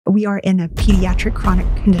we are in a pediatric chronic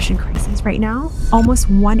condition crisis right now. Almost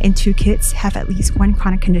 1 in 2 kids have at least one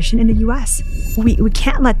chronic condition in the US. We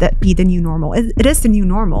can't let that be the new normal. It is the new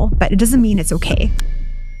normal, but it doesn't mean it's okay.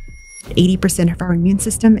 80% of our immune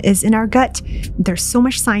system is in our gut. There's so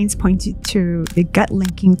much science pointing to the gut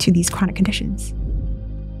linking to these chronic conditions.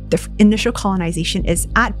 The initial colonization is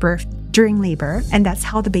at birth during labor, and that's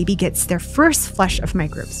how the baby gets their first flush of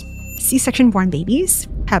microbes. C-section-born babies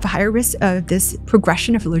have a higher risk of this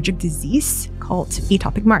progression of allergic disease called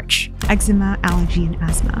atopic march, eczema, allergy, and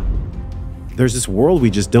asthma. There's this world we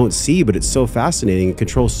just don't see, but it's so fascinating. It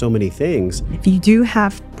controls so many things. If you do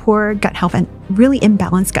have poor gut health and really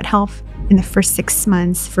imbalanced gut health in the first 6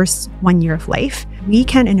 months, first 1 year of life, we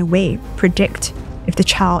can, in a way, predict if the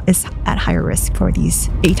child is at higher risk for these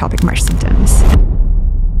atopic march symptoms.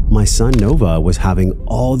 My son Nova was having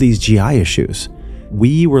all these GI issues.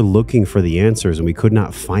 We were looking for the answers and we could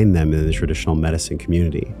not find them in the traditional medicine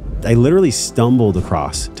community. I literally stumbled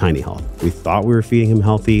across Tiny Health. We thought we were feeding him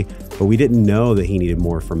healthy, but we didn't know that he needed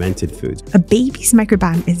more fermented foods. A baby's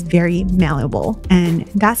microbiome is very malleable, and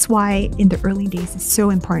that's why in the early days it's so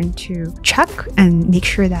important to check and make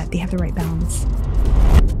sure that they have the right balance.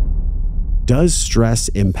 Does stress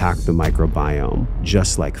impact the microbiome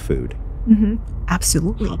just like food?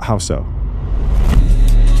 Absolutely. How so?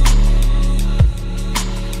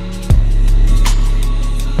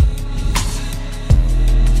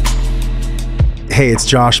 Hey, it's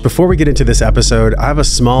Josh. Before we get into this episode, I have a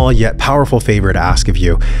small yet powerful favor to ask of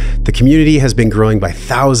you. The community has been growing by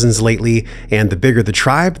thousands lately, and the bigger the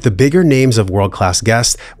tribe, the bigger names of world-class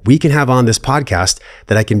guests we can have on this podcast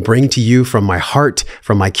that I can bring to you from my heart,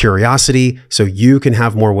 from my curiosity, so you can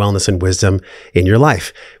have more wellness and wisdom in your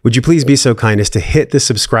life. Would you please be so kind as to hit the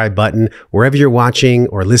subscribe button wherever you're watching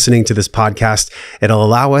or listening to this podcast? It'll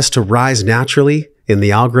allow us to rise naturally in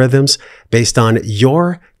the algorithms based on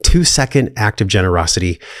your 2-second act of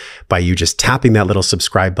generosity by you just tapping that little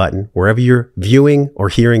subscribe button wherever you're viewing or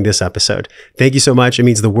hearing this episode. Thank you so much. It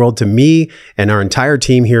means the world to me and our entire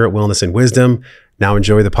team here at Wellness and Wisdom. Now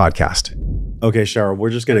enjoy the podcast. Okay, Cheryl, we're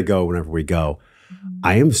just going to go whenever we go.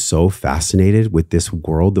 I am so fascinated with this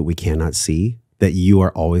world that we cannot see, that you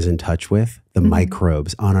are always in touch with, the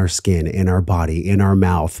microbes on our skin, in our body, in our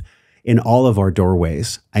mouth, in all of our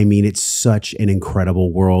doorways. I mean, it's such an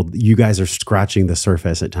incredible world. You guys are scratching the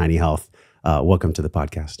surface at Tiny Health. Welcome to the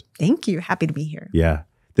podcast. Thank you. Happy to be here. Yeah.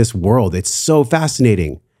 This world, it's so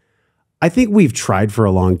fascinating. I think we've tried for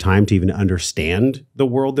a long time to even understand the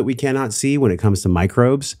world that we cannot see when it comes to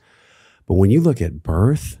microbes. But when you look at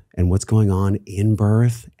birth and what's going on in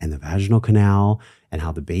birth and the vaginal canal and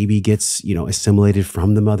how the baby gets, assimilated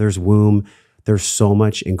from the mother's womb, there's so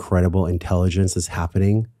much incredible intelligence that's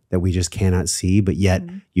happening that we just cannot see, but yet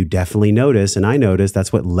you definitely notice, and I noticed,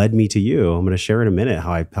 that's what led me to you. I'm going to share in a minute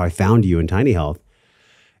how I found you in Tiny Health.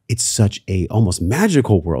 It's such a almost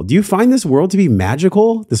magical world. Do you find this world to be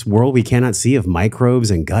magical? This world we cannot see of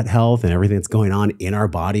microbes and gut health and everything that's going on in our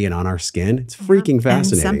body and on our skin? It's freaking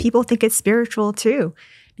fascinating. And some people think it's spiritual too,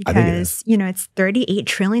 because it's 38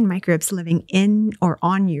 trillion microbes living in or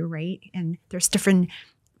on you, right? And there's different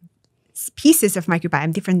pieces of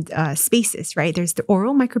microbiome, different spaces, right? There's the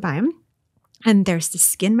oral microbiome, and there's the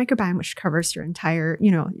skin microbiome, which covers your entire,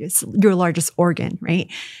 it's your largest organ, right?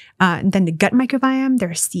 And then the gut microbiome,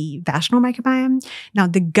 there's the vaginal microbiome. Now,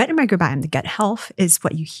 the gut microbiome, the gut health, is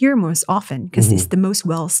what you hear most often because it's the most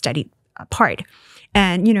well-studied part.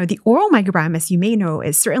 And, the oral microbiome, as you may know,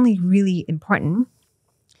 is certainly really important.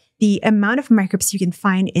 The amount of microbes you can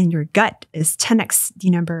find in your gut is 10x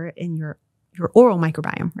the number in your oral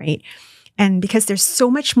microbiome, right? And because there's so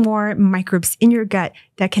much more microbes in your gut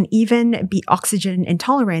that can even be oxygen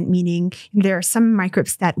intolerant, meaning there are some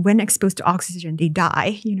microbes that when exposed to oxygen, they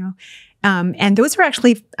die, and those are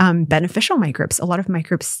actually beneficial microbes. A lot of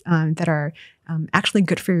microbes that are actually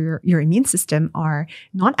good for your immune system are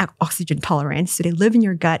not oxygen tolerant. So they live in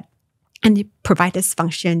your gut and they provide this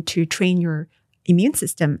function to train your immune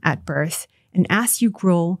system at birth. And as you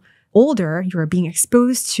grow older, you're being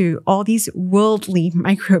exposed to all these worldly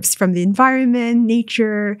microbes from the environment,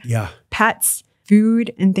 nature, pets,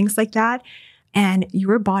 food, and things like that. And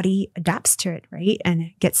your body adapts to it, right? And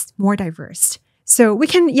it gets more diverse. So we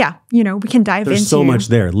can, we can dive into— There's so much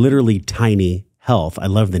there, literally Tiny Health. I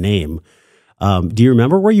love the name. Do you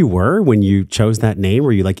remember where you were when you chose that name?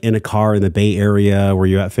 Were you like in a car in the Bay Area? Were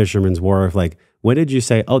you at Fisherman's Wharf? Like, when did you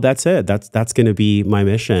say, oh, that's it? That's going to be my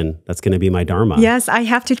mission. That's going to be my dharma. Yes, I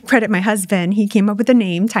have to credit my husband. He came up with the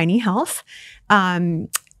name Tiny Health. Tiny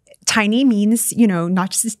Tiny means, you know,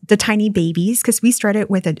 not just the tiny babies, because we started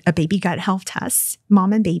with a baby gut health test,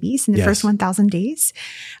 mom and babies in the first 1,000 days.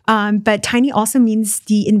 But tiny also means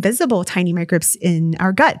the invisible tiny microbes in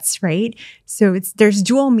our guts, right? So there's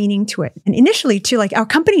dual meaning to it. And initially too, like our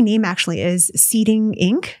company name actually is Seeding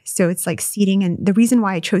Inc. So it's like seeding. And the reason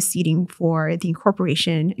why I chose seeding for the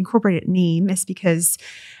incorporated name is because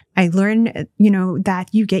I learned, you know, that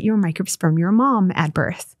you get your microbes from your mom at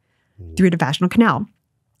birth through the vaginal canal.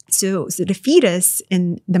 So the fetus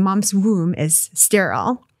in the mom's womb is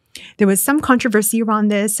sterile. There was some controversy around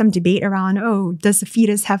this, some debate around, does the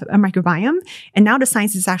fetus have a microbiome? And now the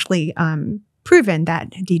science is actually proven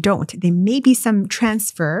that they don't. There may be some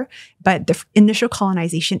transfer, but the initial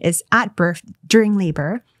colonization is at birth during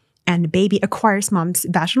labor, and the baby acquires mom's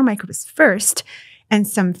vaginal microbes first, and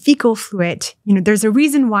some fecal fluid. You know, there's a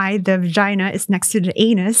reason why the vagina is next to the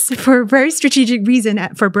anus for a very strategic reason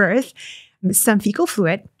for birth. Some fecal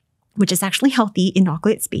fluid, which is actually healthy,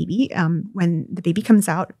 inoculates baby when the baby comes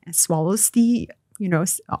out and swallows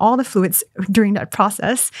all the fluids during that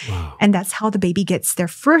process. Wow. And that's how the baby gets their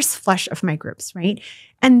first flush of microbes, right?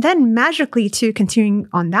 And then magically, too, continuing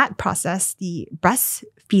on that process, the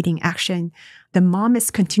breastfeeding action, the mom is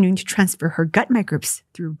continuing to transfer her gut microbes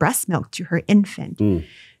through breast milk to her infant.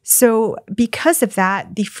 So because of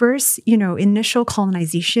that, the first, initial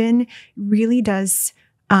colonization really does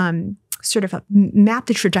sort of map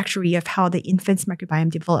the trajectory of how the infant's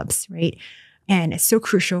microbiome develops, right? And it's so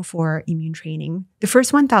crucial for immune training. The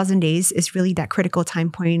first 1,000 days is really that critical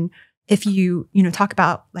time point. If you talk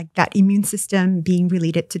about like that immune system being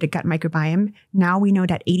related to the gut microbiome, now we know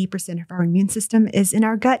that 80% of our immune system is in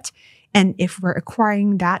our gut. And if we're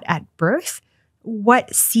acquiring that at birth,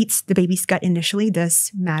 what seats the baby's gut initially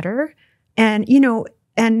does matter. And,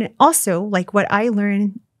 and also like what I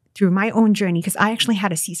learned through my own journey, because I actually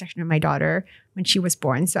had a C-section of my daughter when she was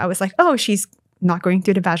born. So I was like, she's not going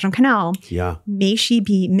through the vaginal canal. Yeah. May she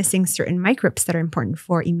be missing certain microbes that are important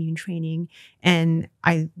for immune training? And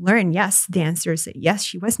I learned, yes, the answer is that yes,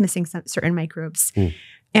 she was missing some certain microbes.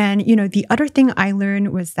 And, the other thing I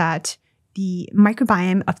learned was that the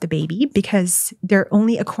microbiome of the baby, because they're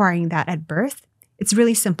only acquiring that at birth, it's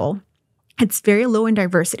really simple. It's very low in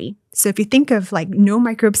diversity. So if you think of like no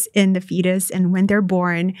microbes in the fetus, and when they're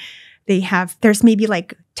born, there's maybe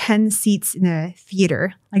like 10 seats in a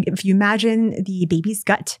theater. Like if you imagine the baby's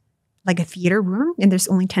gut like a theater room and there's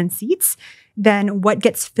only 10 seats, then what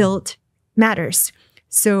gets filled matters.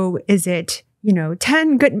 So is it,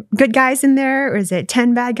 10 good guys in there, or is it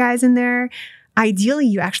 10 bad guys in there? Ideally,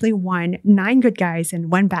 you actually want 9 good guys and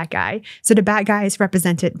 1 bad guy. So the bad guy is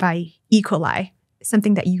represented by E. coli,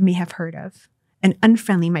 something that you may have heard of, an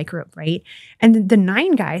unfriendly microbe, right? And the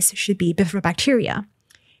 9 guys should be bifidobacteria,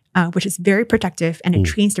 which is very protective, and it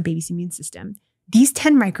trains the baby's immune system. These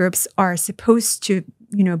 10 microbes are supposed to,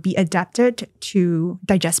 be adapted to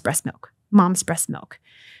digest breast milk, mom's breast milk.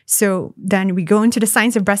 So then we go into the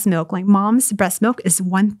science of breast milk. Like mom's breast milk is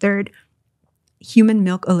 1/3 human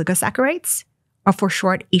milk oligosaccharides, or for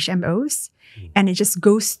short, HMOs. And it just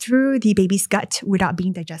goes through the baby's gut without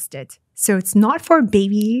being digested. So it's not for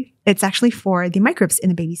baby, it's actually for the microbes in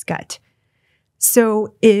the baby's gut.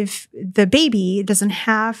 So if the baby doesn't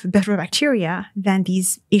have bifidobacteria, then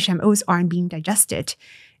these HMOs aren't being digested.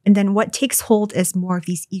 And then what takes hold is more of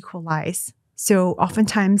these E. coli's. So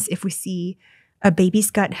oftentimes if we see a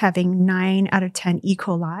baby's gut having 9 out of 10 E.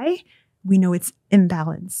 coli, we know it's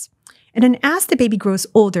imbalance. And then as the baby grows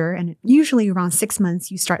older, and usually around 6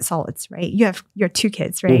 months, you start solids, right? You have your 2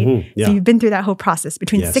 kids, right? Yeah. So you've been through that whole process.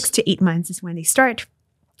 Between 6 to 8 months is when they start.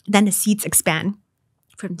 Then the seeds expand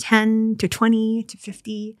from 10 to 20 to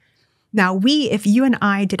 50. Now if you and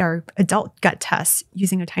I did our adult gut test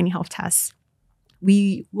using a tiny health test,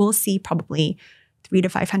 we will see probably 300 to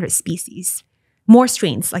 500 species. More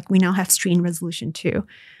strains, like we now have strain resolution too.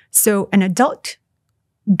 So an adult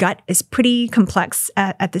gut is pretty complex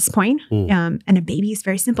at this point. And a baby is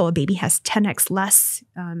very simple. A baby has 10x less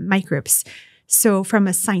microbes. So from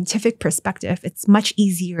a scientific perspective, it's much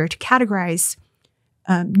easier to categorize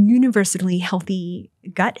universally healthy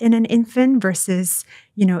gut in an infant versus,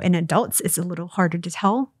 in adults. It's a little harder to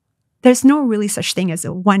tell. There's no really such thing as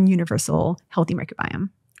a one universal healthy microbiome.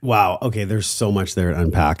 Wow. Okay. There's so much there to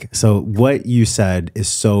unpack. So what you said is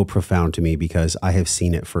so profound to me because I have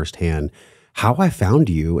seen it firsthand. How I found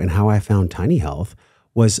you and how I found Tiny Health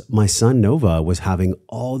was my son Nova was having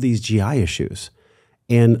all these GI issues.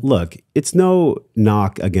 And look, it's no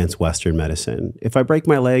knock against Western medicine. If I break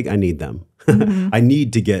my leg, I need them. I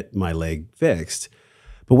need to get my leg fixed.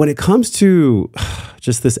 But when it comes to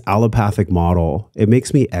just this allopathic model, it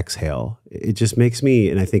makes me exhale. It just makes me,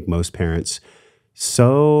 and I think most parents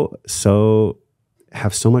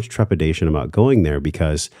have so much trepidation about going there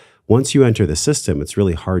because once you enter the system, it's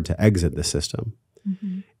really hard to exit the system.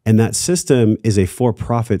 Mm-hmm. And that system is a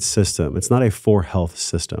for-profit system. It's not a for-health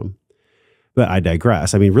system. But I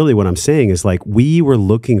digress. I mean, really what I'm saying is like we were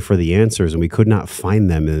looking for the answers and we could not find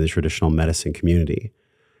them in the traditional medicine community.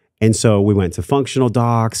 And so we went to functional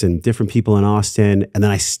docs and different people in Austin. And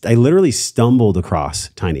then I literally stumbled across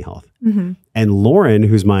Tiny Health. Mm-hmm. And Lauren,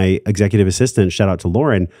 who's my executive assistant, shout out to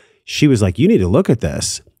Lauren, she was like, you need to look at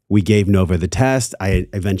this. We gave Nova the test. I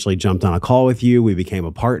eventually jumped on a call with you. We became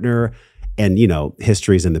a partner. And, you know,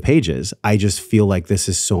 history's in the pages. I just feel like this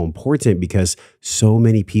is so important because so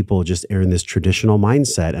many people just are in this traditional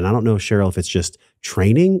mindset. And I don't know, Cheryl, if it's just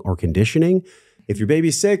training or conditioning. If your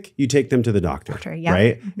baby's sick, you take them to the doctor, yeah.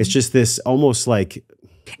 right? Mm-hmm. It's just this almost like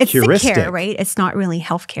it's heuristic. Sick care, right? It's not really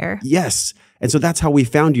healthcare. Yes. And so that's how we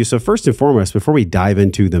found you. So first and foremost, before we dive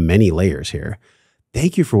into the many layers here,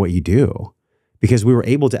 thank you for what you do because we were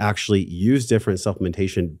able to actually use different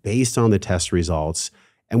supplementation based on the test results.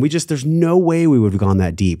 And there's no way we would have gone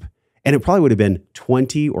that deep. And it probably would have been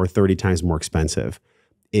 20 or 30 times more expensive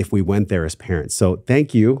if we went there as parents. So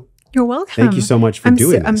thank you. You're welcome. Thank you so much for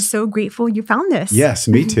doing this. I'm so grateful you found this. Yes,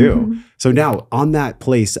 me too. So now on that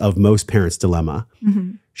place of most parents' dilemma,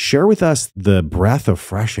 share with us the breath of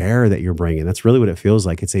fresh air that you're bringing. That's really what it feels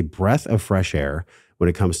like. It's a breath of fresh air when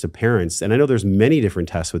it comes to parents. And I know there's many different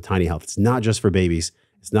tests with Tiny Health. It's not just for babies.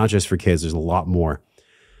 It's not just for kids. There's a lot more.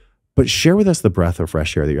 But share with us the breath of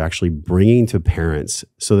fresh air that you're actually bringing to parents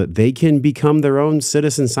so that they can become their own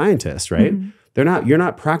citizen scientists, right? Mm-hmm. You're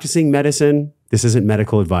not practicing medicine. This isn't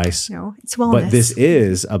medical advice. No, it's wellness. But this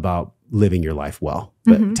is about living your life well.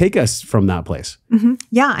 But take us from that place. Mm-hmm.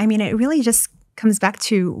 Yeah, I mean, it really just comes back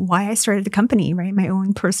to why I started the company, right? My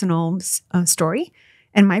own personal story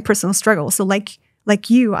and my personal struggle. So like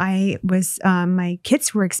you, I was, my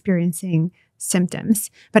kids were experiencing symptoms.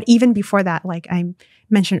 But even before that, like I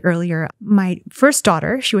mentioned earlier, my first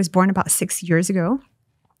daughter, she was born about 6 years ago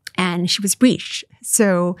and she was breached.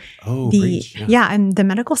 So breached, yeah. And the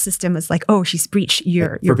medical system was like, oh, she's breached.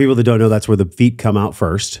 For people that don't know, that's where the feet come out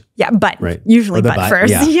first. Yeah, butt. Right. Usually butt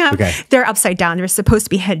first. Yeah. Okay. They're upside down. They're supposed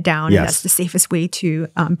to be head down. Yes. And that's the safest way to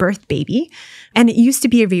birth baby. And it used to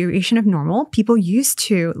be a variation of normal. People used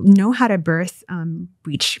to know how to birth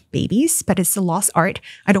breech babies, but it's a lost art.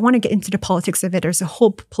 I don't want to get into the politics of it. There's a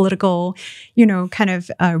whole political, kind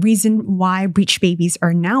of reason why breech babies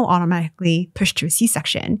are now automatically pushed to a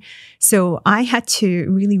C-section. So I had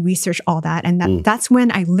to really research all that. And that's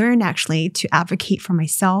when I learned actually to advocate for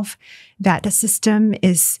myself that the system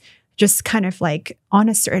is just kind of like on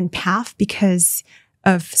a certain path because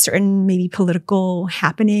of certain maybe political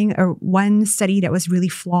happening or one study that was really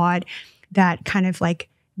flawed that kind of like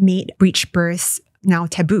made breech births now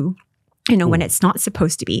taboo, when it's not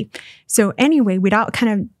supposed to be. So anyway, without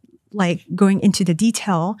kind of like going into the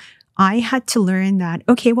detail, I had to learn that,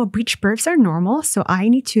 okay, well, breech births are normal. So I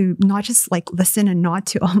need to not just like listen and nod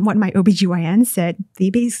to what my OBGYN said. They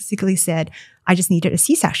basically said, I just needed a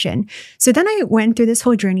C-section. So then I went through this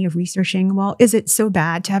whole journey of researching, well, is it so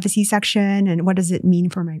bad to have a C-section? And what does it mean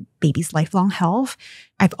for my baby's lifelong health?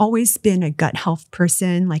 I've always been a gut health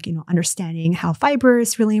person, like, understanding how fiber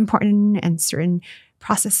is really important and certain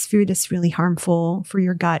processed food is really harmful for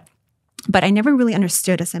your gut. But I never really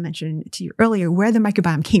understood, as I mentioned to you earlier, where the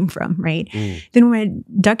microbiome came from, right? Then when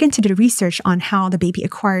I dug into the research on how the baby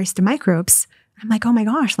acquires the microbes, I'm like, oh my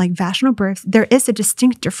gosh, like vaginal birth, there is a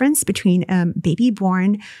distinct difference between a baby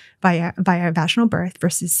born via vaginal birth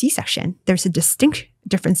versus C-section. There's a distinct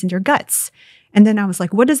difference in their guts. And then I was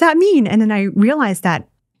like, what does that mean? And then I realized that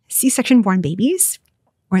C-section born babies,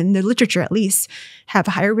 or in the literature at least, have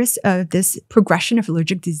a higher risk of this progression of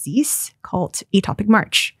allergic disease called atopic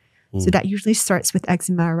march. So that usually starts with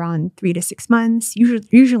eczema around 3 to 6 months,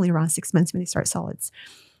 usually around 6 months when they start solids.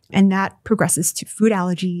 And that progresses to food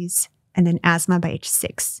allergies and then asthma by age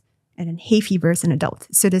 6, and then hay fever as an adult.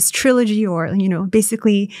 So this trilogy or,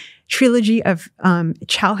 basically trilogy of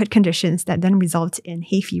childhood conditions that then result in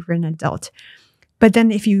hay fever in an adult. But then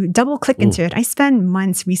if you double click into it, I spent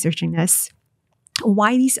months researching this,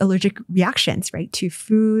 why these allergic reactions, right, to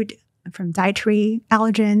food, from dietary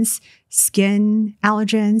allergens, skin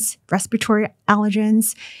allergens, respiratory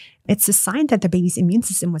allergens. It's a sign that the baby's immune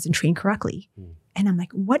system wasn't trained correctly. And I'm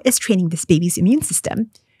like, what is training this baby's immune system?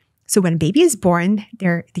 So when a baby is born,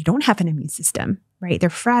 they don't have an immune system, right? They're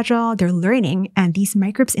fragile, they're learning, and these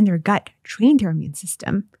microbes in their gut train their immune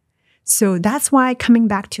system. So that's why coming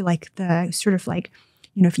back to like the sort of like,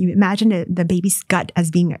 if you imagine the baby's gut as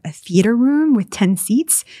being a theater room with 10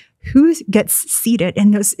 seats, who gets seated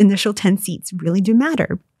in those initial 10 seats really do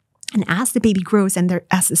matter. And as the baby grows and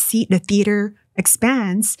as the theater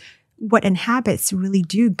expands, what inhabits really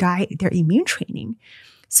do guide their immune training.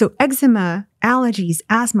 So eczema, allergies,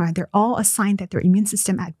 asthma, they're all a sign that their immune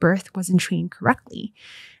system at birth wasn't trained correctly.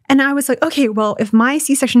 And I was like, okay, well, if my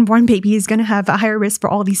C-section born baby is going to have a higher risk for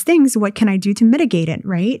all these things, what can I do to mitigate it,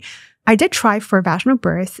 right? I did try for vaginal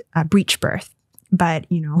birth, breech birth, but,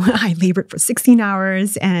 I labored for 16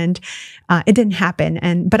 hours and it didn't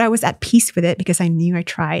happen. But I was at peace with it because I knew I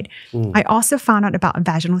tried. I also found out about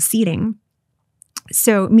vaginal seeding.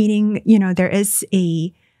 So meaning, there is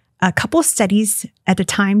a couple studies at a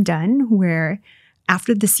time done where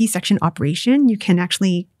after the C-section operation, you can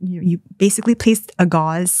actually, you basically place a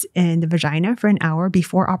gauze in the vagina for an hour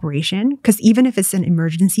before operation. Because even if it's an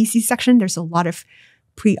emergency C-section, there's a lot of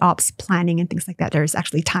pre-ops planning and things like that. There's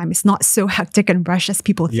actually time. It's not so hectic and rushed as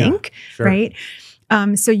people think, sure. Right?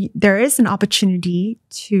 So there is an opportunity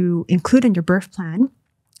to include in your birth plan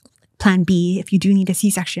B, if you do need a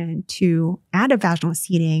C-section, to add a vaginal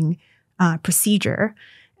seeding procedure.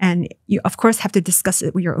 And you, of course, have to discuss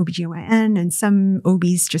it with your OBGYN, and some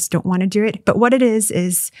OBs just don't want to do it. But what it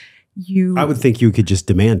is you... I would think you could just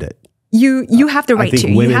demand it. You have the right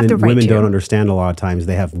to. Women don't understand a lot of times.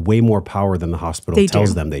 They have way more power than the hospital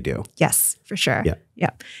tells them they do. Yes, for sure. Yeah.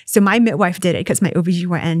 So my midwife did it because my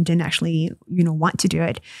OBGYN didn't actually, want to do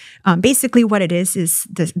it. Basically what it is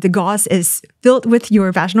the gauze is filled with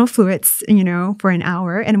your vaginal fluids, for an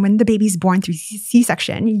hour. And when the baby's born through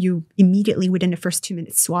C-section, you immediately within the first 2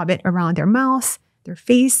 minutes swab it around their mouth, their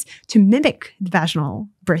face to mimic the vaginal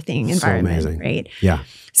birthing environment, amazing. Right? Yeah.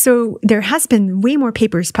 So there has been way more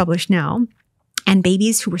papers published now, and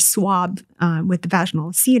babies who were swabbed with the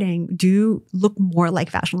vaginal seeding do look more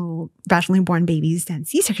like vaginally born babies than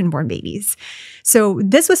C-section born babies. So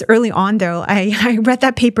this was early on, though. I read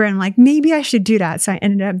that paper and I'm like, maybe I should do that. So I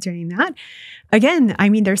ended up doing that. Again,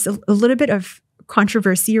 there's a little bit of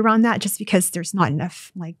controversy around that just because there's not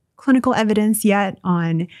enough clinical evidence yet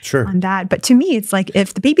on that. But to me, it's like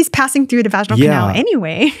if the baby's passing through the vaginal canal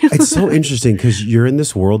anyway. It's so interesting because you're in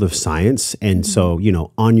this world of science. And so,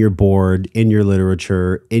 on your board, in your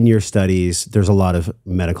literature, in your studies, there's a lot of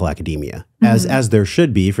medical academia, as there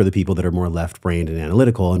should be for the people that are more left-brained and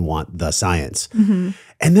analytical and want the science. And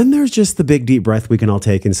then there's just the big deep breath we can all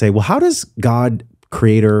take and say, well, how does God,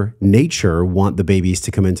 creator, nature want the babies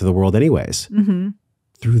to come into the world anyways?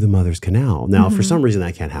 Through the mother's canal. Now, if for some reason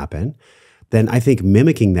that can't happen, then I think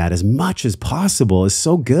mimicking that as much as possible is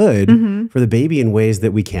so good for the baby in ways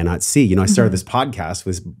that we cannot see. I started this podcast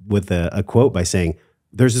with a quote by saying,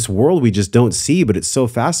 there's this world we just don't see, but it's so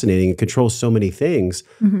fascinating. It controls so many things.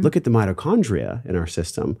 Look at the mitochondria in our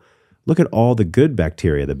system. Look at all the good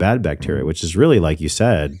bacteria, the bad bacteria, which is really, like you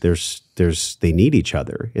said, they need each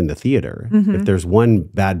other in the theater. If there's one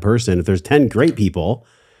bad person, if there's 10 great people,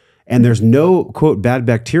 and there's no, quote, bad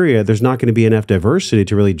bacteria, there's not going to be enough diversity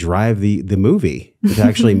to really drive the movie, to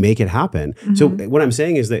actually make it happen. So what I'm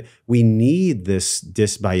saying is that we need this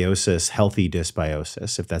dysbiosis, healthy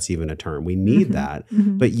dysbiosis, if that's even a term. We need that.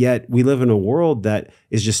 But yet we live in a world that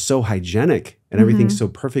is just so hygienic and everything's so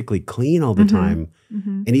perfectly clean all the time.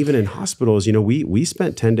 And even in hospitals, we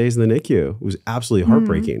spent 10 days in the NICU. It was absolutely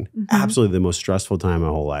heartbreaking. Absolutely the most stressful time of my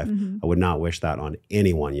whole life. I would not wish that on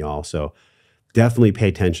anyone, y'all. So definitely pay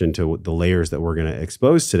attention to the layers that we're going to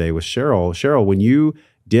expose today with Cheryl. Cheryl, when you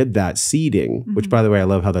did that seeding, which by the way, I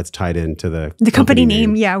love how that's tied into the company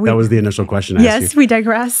name. Yeah. That was the initial question I asked you. Yes, we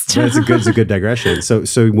digressed. It's a good digression.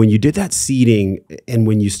 So when you did that seeding and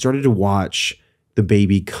when you started to watch the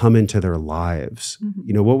baby come into their lives,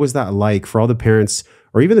 what was that like for all the parents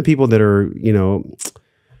or even the people that are, going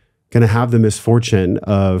to have the misfortune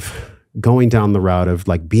of going down the route of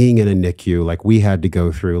being in a NICU, like we had to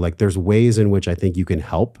go through, there's ways in which I think you can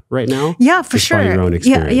help right now. Yeah, for sure. By your own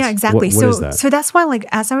experience. Yeah, exactly. What is that? So that's why,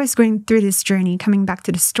 as I was going through this journey, coming back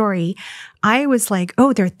to the story, I was like,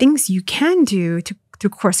 oh, there are things you can do to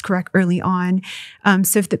course correct early on.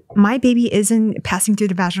 So if my baby isn't passing through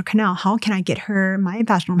the vaginal canal, how can I get my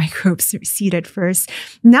vaginal microbes seeded first?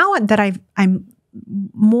 Now that I'm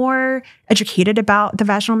more educated about the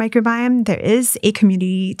vaginal microbiome, there is a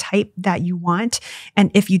community type that you want.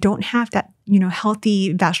 And if you don't have that,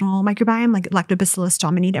 healthy vaginal microbiome, like lactobacillus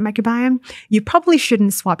dominated microbiome, you probably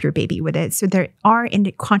shouldn't swap your baby with it. So there are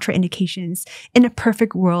contraindications. In a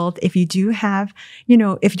perfect world, if you do have,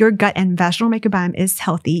 if your gut and vaginal microbiome is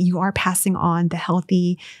healthy, you are passing on the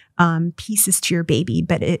healthy pieces to your baby,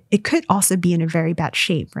 but it could also be in a very bad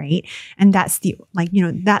shape, right? And that's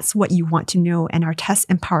that's what you want to know. And our test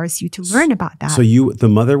empowers you to learn about that. So the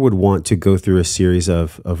mother would want to go through a series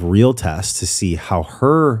of real tests to see how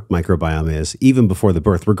her microbiome is, even before the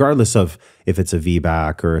birth, regardless of if it's a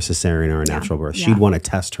VBAC or a cesarean or a natural birth. She'd want to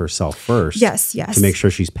test herself first. Yes. To make sure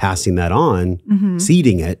she's passing that on,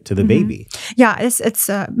 seeding it to the baby. Yeah, it's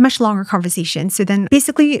a much longer conversation. So then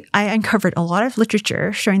basically I uncovered a lot of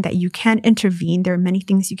literature showing that you can intervene. There are many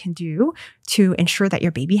things you can do to ensure that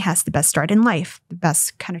your baby has the best start in life, the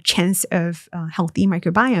best kind of chance of healthy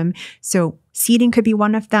microbiome. So seeding could be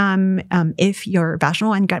one of them if your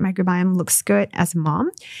vaginal and gut microbiome looks good as a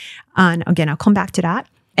mom. And again, I'll come back to that.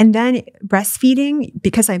 And then breastfeeding,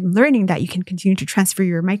 because I'm learning that you can continue to transfer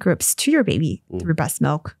your microbes to your baby through breast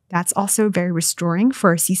milk. That's also very restoring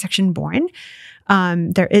for a C-section born.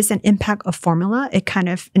 There is an impact of formula. It kind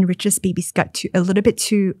of enriches baby's gut a little bit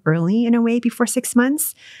too early in a way before 6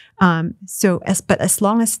 months. But as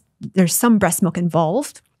long as there's some breast milk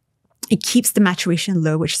involved, it keeps the maturation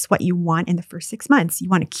low, which is what you want in the first 6 months. You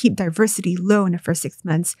want to keep diversity low in the first 6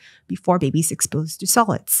 months before baby's exposed to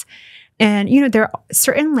solids. And, there are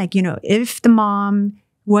certain, if the mom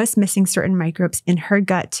was missing certain microbes in her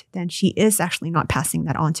gut, then she is actually not passing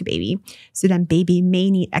that on to baby. So then baby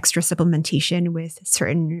may need extra supplementation with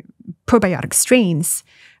certain probiotic strains.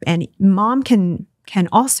 And mom can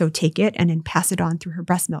also take it and then pass it on through her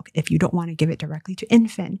breast milk if you don't want to give it directly to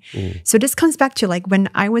infant. So this comes back to when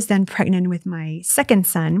I was then pregnant with my second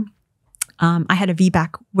son, I had a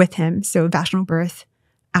VBAC with him. So vaginal birth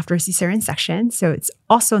after a cesarean section. So it's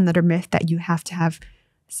also another myth that you have to have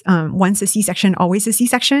once a C-section, always a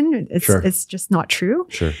C-section. It's just not true.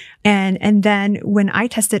 Sure. And then when I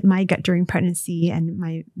tested my gut during pregnancy and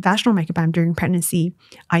my vaginal microbiome during pregnancy,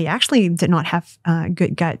 I actually did not have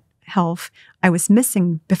good gut health. I was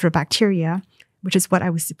missing bifidobacteria, which is what I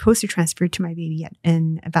was supposed to transfer to my baby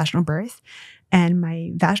in a vaginal birth. And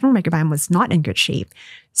my vaginal microbiome was not in good shape.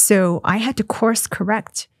 So I had to course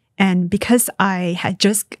correct. And because I had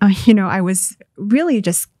just, I was really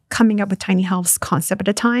just coming up with tiny health's concept at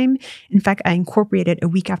a time. In fact, I incorporated a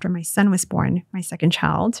week after my son was born, my second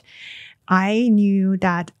child. I knew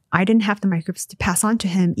that I didn't have the microbes to pass on to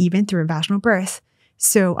him even through a vaginal birth.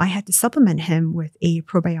 So I had to supplement him with a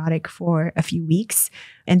probiotic for a few weeks.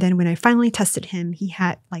 And then when I finally tested him, he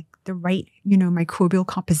had the right, microbial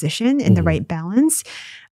composition and the right balance.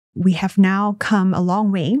 We have now come a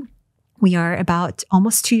long way. We are about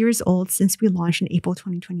almost 2 years old since we launched in April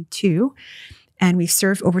 2022. And we've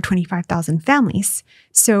served over 25,000 families.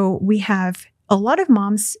 So we have a lot of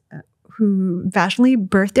moms who vaginally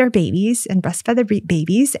birth their babies and breastfed their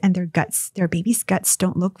babies, and their babies' guts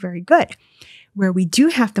don't look very good. Where we do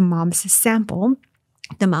have the mom's sample,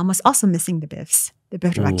 the mom was also missing the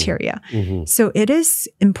bifidobacteria. So it is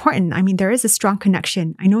important. I mean, there is a strong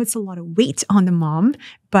connection. I know it's a lot of weight on the mom,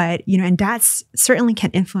 but, and dads certainly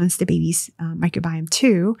can influence the baby's microbiome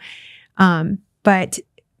too. But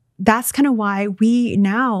that's kind of why we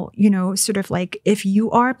now, if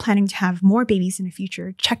you are planning to have more babies in the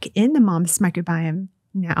future, check in the mom's microbiome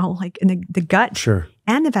now, in the gut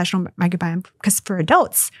and the vaginal microbiome, because for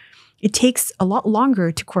adults, it takes a lot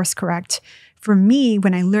longer to course correct. For me,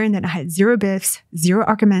 when I learned that I had 0 bifs, 0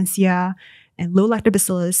 Akkermansia, and low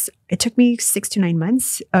lactobacillus, it took me 6 to 9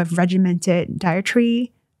 months of regimented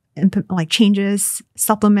dietary changes,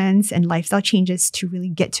 supplements, and lifestyle changes to really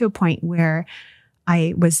get to a point where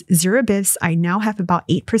I was 0 bifs. I now have about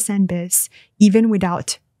 8% bifs, even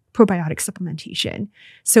without probiotic supplementation.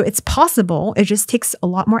 So it's possible. It just takes a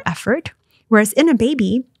lot more effort. Whereas in a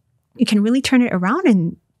baby, you can really turn it around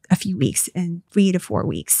in a few weeks, in 3 to 4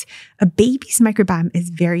 weeks. A baby's microbiome is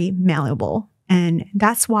very malleable. And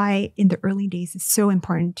that's why in the early days, it's so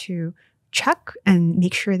important to check and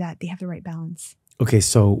make sure that they have the right balance. Okay,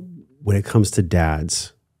 so when it comes to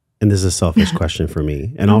dads, and this is a selfish question for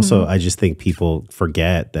me, and also I just think people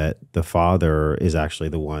forget that the father is actually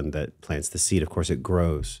the one that plants the seed. Of course, it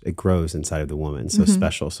grows inside of the woman, so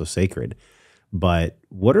special, so sacred. But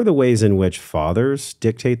what are the ways in which fathers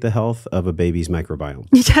dictate the health of a baby's microbiome?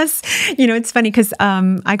 Yes. It's funny because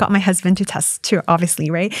I got my husband to test too, obviously,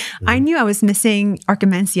 right? I knew I was missing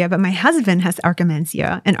Akkermansia, but my husband has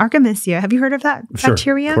Akkermansia. And Akkermansia, have you heard of that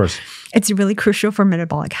bacteria? Of course. It's really crucial for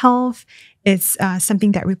metabolic health. It's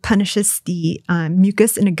something that replenishes the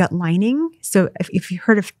mucus in the gut lining. So if you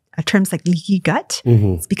heard of terms like leaky gut,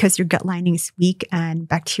 it's because your gut lining is weak and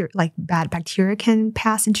bad bacteria can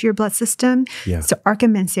pass into your blood system. Yeah. So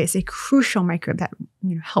Akkermansia is a crucial microbe that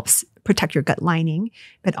helps protect your gut lining,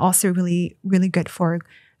 but also really, really good for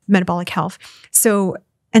metabolic health. So,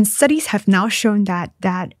 and studies have now shown that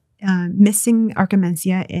missing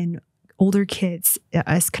Akkermansia in older kids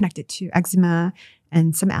is connected to eczema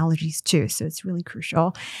and some allergies too. So it's really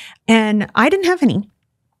crucial. And I didn't have any.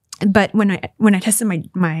 But when I tested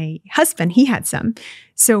my husband, he had some.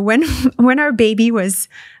 So when our baby was,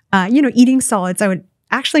 eating solids, I would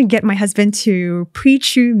actually get my husband to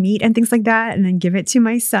pre-chew meat and things like that, and then give it to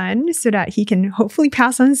my son so that he can hopefully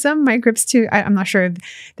pass on some microbes to. I'm not sure if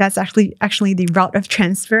that's actually the route of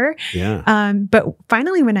transfer. Yeah. But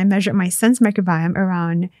finally, when I measured my son's microbiome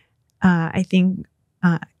around, I think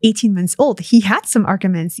 18 months old, he had some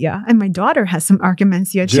Akkermansia, and my daughter has some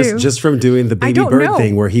Akkermansia too. Just from doing the baby bird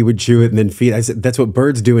thing where he would chew it and then feed. I said, that's what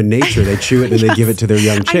birds do in nature. They chew it and they give it to their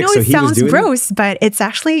young chicks. I know it sounds gross, but it's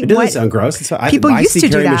actually it doesn't sound gross. People used to do that. I see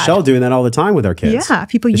Carrie Michelle doing that all the time with our kids. Yeah,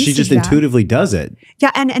 people used to do that. She just intuitively does it. Yeah,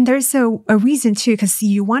 and there's a reason too, because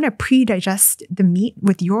you want to pre-digest the meat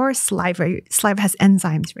with your saliva. Saliva has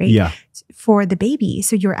enzymes, right? Yeah. For the baby.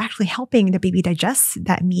 So you're actually helping the baby digest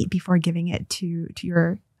that meat before giving it to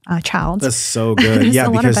your child. That's so good. Yeah,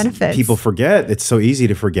 because people forget. It's so easy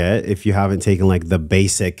to forget if you haven't taken like the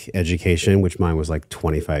basic education, which mine was like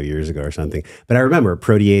 25 years ago or something. But I remember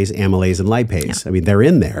protease, amylase, and lipase. Yeah. I mean, they're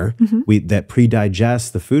in there. That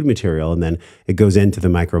pre-digest the food material, and then it goes into the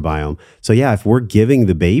microbiome. So yeah, if we're giving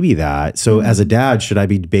the baby that, so as a dad, should I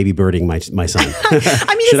be baby birding my son?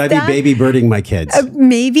 I mean, should I be baby birding my kids?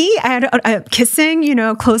 Maybe.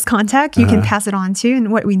 Kissing, close contact, you can pass it on to.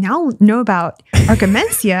 And what we now know about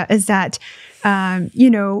Akkermansia is that,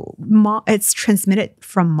 it's transmitted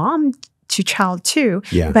from mom to child too,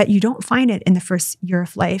 but you don't find it in the first year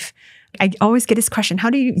of life. I always get this question, how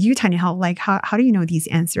do you Tiny Health, like, how do you know these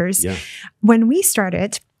answers? Yeah. When we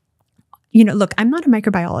started, look, I'm not a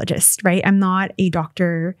microbiologist, right? I'm not a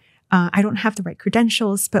doctor. I don't have the right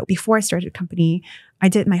credentials, but before I started the company, I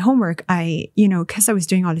did my homework. Because I was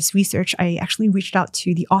doing all this research, I actually reached out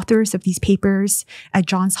to the authors of these papers at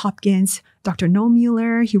Johns Hopkins, Dr. Noel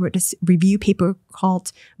Mueller. He wrote this review paper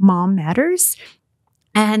called Mom Matters.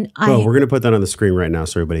 And we're going to put that on the screen right now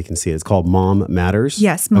so everybody can see it. It's called Mom Matters.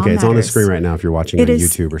 Yes, Mom Matters. It's on the screen right now if you're watching on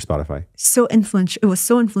YouTube or Spotify. So influential. It was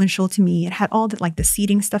so influential to me. It had all the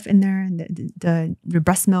seeding stuff in there and the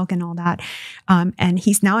breast milk and all that. And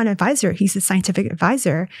he's now an advisor. He's a scientific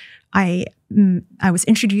advisor. I was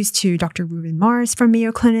introduced to Dr. Ruben Mars from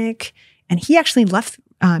Mayo Clinic, and he actually left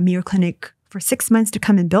Mayo Clinic for 6 months to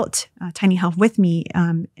come and build Tiny Health with me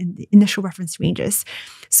in the initial reference ranges.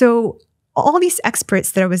 So all these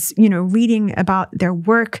experts that I was, reading about their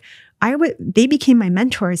work, they became my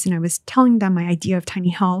mentors, and I was telling them my idea of Tiny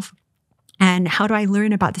Health and how do I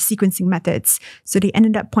learn about the sequencing methods. So they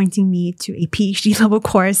ended up pointing me to a PhD level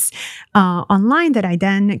course online that I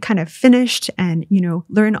then kind of finished and,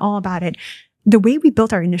 learned all about it. The way we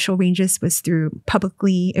built our initial ranges was through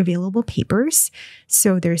publicly available papers.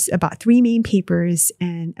 So there's about 3 main papers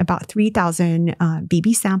and about 3,000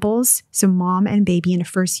 baby samples. So mom and baby in the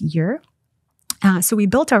first year. So we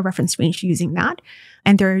built our reference range using that.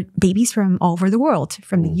 And there are babies from all over the world,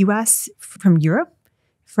 from the US, from Europe,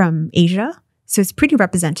 from Asia. So it's pretty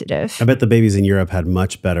representative. I bet the babies in Europe had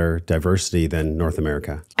much better diversity than North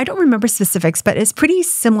America. I don't remember specifics, but it's pretty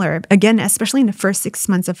similar. Again, especially in the first 6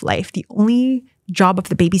 months of life, the only job of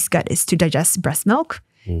the baby's gut is to digest breast milk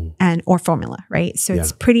or formula, right? So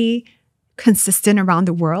it's pretty consistent around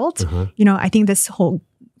the world. I think this whole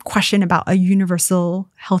question about a universal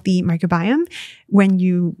healthy microbiome, when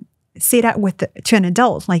you say that to an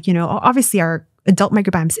adult, obviously our adult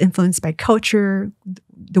microbiome is influenced by culture,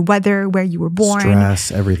 the weather, where you were born.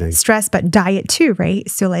 Stress, everything. Stress, but diet too, right?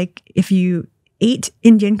 So if you ate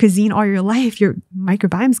Indian cuisine all your life, your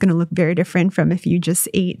microbiome is going to look very different from if you just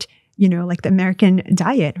ate, the American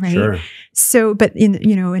diet, right? Sure. So, but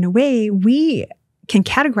in a way, we can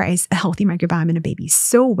categorize a healthy microbiome in a baby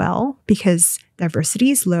so well because diversity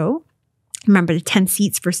is low. Remember the 10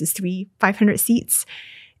 seats versus 500 seats.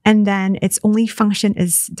 And then its only function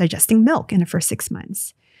is digesting milk in the first 6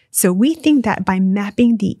 months. So we think that by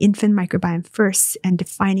mapping the infant microbiome first and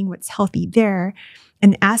defining what's healthy there,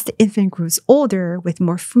 and as the infant grows older with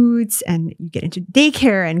more foods and you get into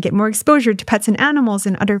daycare and get more exposure to pets and animals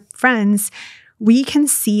and other friends, we can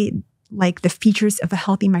see the features of a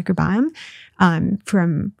healthy microbiome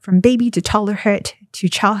from baby to toddlerhood to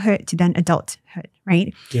childhood to then adulthood,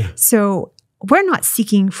 right? Yeah. So we're not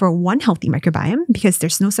seeking for one healthy microbiome because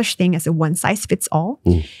there's no such thing as a one size fits all.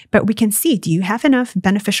 But we can see, do you have enough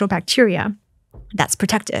beneficial bacteria that's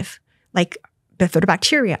protective? Like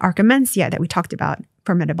bifidobacteria, Akkermansia that we talked about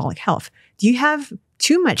for metabolic health. Do you have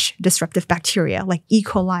too much disruptive bacteria like E.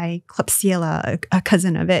 coli, Klebsiella, a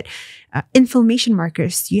cousin of it? Inflammation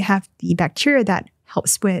markers. Do you have the bacteria that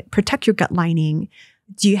helps protect your gut lining?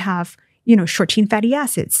 Do you have short chain fatty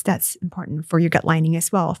acids. That's important for your gut lining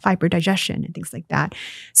as well, fiber digestion and things like that.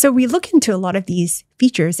 So we look into a lot of these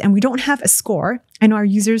features and we don't have a score. I know our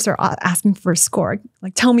users are asking for a score.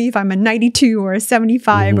 Like, tell me if I'm a 92 or a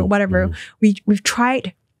 75 or whatever. We've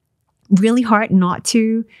tried really hard not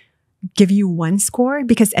to give you one score,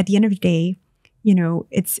 because at the end of the day,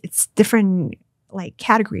 it's different like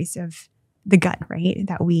categories of the gut, right,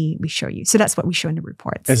 that we show you. So that's what we show in the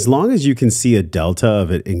reports. As long as you can see a delta of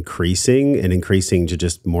it increasing to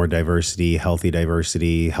just more diversity,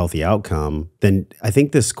 healthy outcome, then I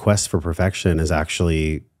think this quest for perfection is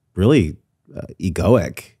actually really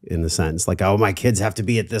egoic in the sense like, oh, my kids have to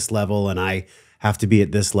be at this level and I have to be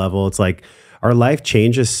at this level. It's like our life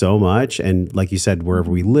changes so much. And like you said, wherever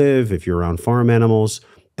we live, if you're around farm animals,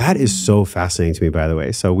 that is so fascinating to me, by the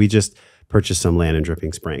way. So we just purchased some land in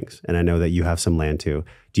Dripping Springs, and I know that you have some land too.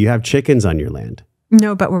 Do you have chickens on your land?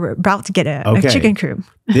 No, but we're about to get a chicken coop.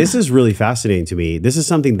 This is really fascinating to me. This is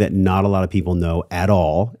something that not a lot of people know at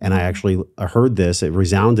all. And I actually heard this. It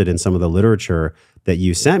resounded in some of the literature that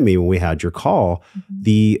you sent me when we had your call.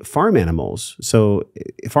 The farm animals. So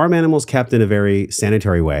farm animals kept in a very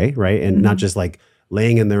sanitary way, right? And not just like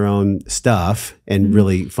laying in their own stuff and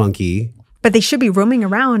really funky. But they should be roaming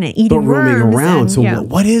around and eating worms. So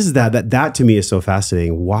what is that? That to me is so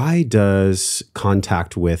fascinating. Why does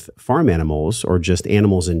contact with farm animals or just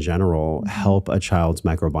animals in general help a child's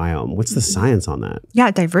microbiome? What's the science on that? Yeah,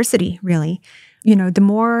 diversity, really. The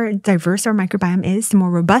more diverse our microbiome is, the more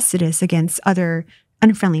robust it is against other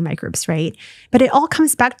unfriendly microbes, right? But it all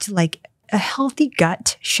comes back to like a healthy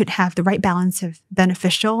gut should have the right balance of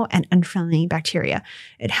beneficial and unfriendly bacteria.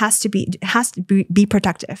 It has to be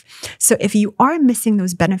protective. So if you are missing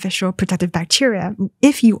those beneficial protective bacteria,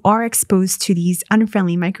 if you are exposed to these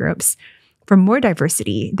unfriendly microbes for more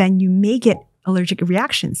diversity, then you may get allergic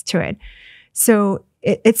reactions to it. So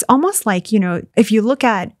it's almost like, if you look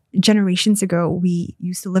at generations ago, we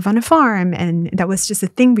used to live on a farm and that was just a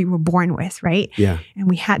thing we were born with, right? Yeah. And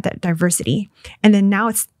we had that diversity. And then now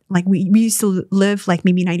it's like we used to live like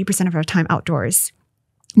maybe 90% of our time outdoors.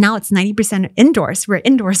 Now it's 90% indoors. We're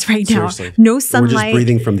indoors right now. Seriously. No sunlight. We're just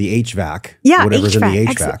breathing from the HVAC. Yeah, whatever's HVAC. in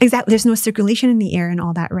the HVAC. Exactly. There's no circulation in the air and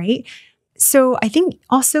all that, right? So I think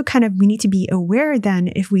also kind of we need to be aware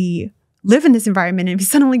then if we live in this environment and if we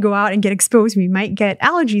suddenly go out and get exposed, we might get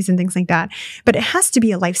allergies and things like that. But it has to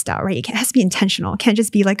be a lifestyle, right? It has to be intentional. It can't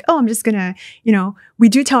just be like, oh, I'm just going to, we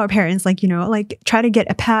do tell our parents like, like try to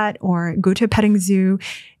get a pet or go to a petting zoo.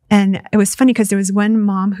 And it was funny because there was one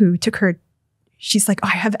mom who took her, she's like, oh,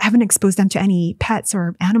 I haven't exposed them to any pets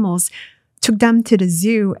or animals. Took them to the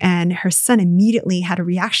zoo and her son immediately had a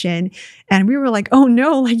reaction. And we were like, oh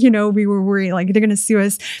no, like, we were worried, like they're going to sue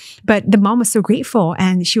us. But the mom was so grateful.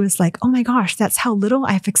 And she was like, oh my gosh, that's how little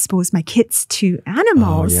I've exposed my kids to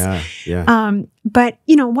animals. Oh, yeah. But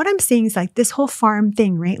what I'm saying is like this whole farm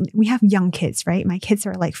thing, right? We have young kids, right? My kids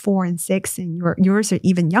are like 4 and 6 and yours are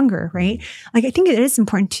even younger, right? Like, I think it is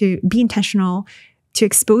important to be intentional to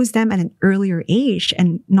expose them at an earlier age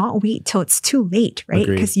and not wait till it's too late, right?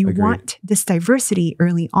 Because you want this diversity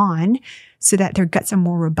early on so that their guts are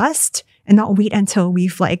more robust and not wait until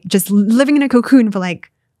we've like just living in a cocoon for like,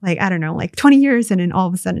 I don't know, like 20 years and then all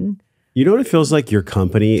of a sudden. You know what it feels like your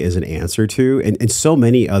company is an answer to? And so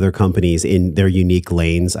many other companies in their unique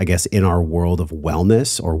lanes, I guess, in our world of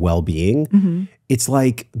wellness or well-being, it's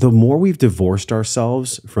like the more we've divorced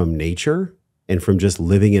ourselves from nature and from just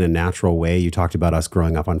living in a natural way. You talked about us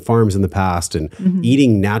growing up on farms in the past and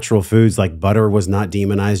eating natural foods, like butter was not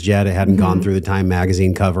demonized yet. It hadn't gone through the Time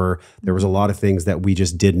magazine cover. There was a lot of things that we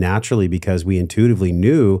just did naturally because we intuitively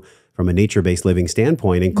knew from a nature-based living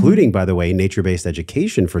standpoint, including, by the way, nature-based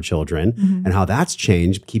education for children and how that's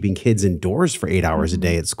changed, keeping kids indoors for 8 hours a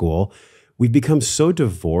day at school. We've become so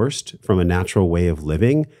divorced from a natural way of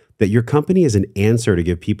living that your company is an answer to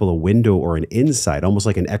give people a window or an insight, almost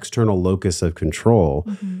like an external locus of control,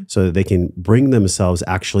 so that they can bring themselves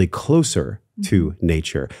actually closer to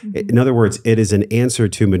nature. In other words, it is an answer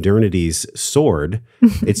to modernity's sword.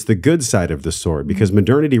 It's the good side of the sword because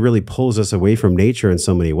modernity really pulls us away from nature in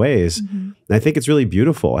so many ways. And I think it's really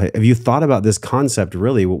beautiful. Have you thought about this concept,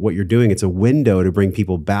 really, what you're doing? It's a window to bring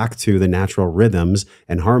people back to the natural rhythms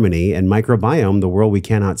and harmony and microbiome, the world we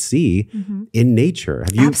cannot see in nature.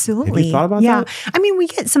 Absolutely. Have you thought about that? I mean,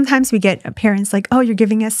 sometimes we get parents like, oh, you're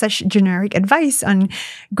giving us such generic advice on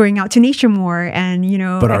going out to nature more and,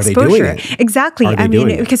 but are exposure. They doing it? Exactly. I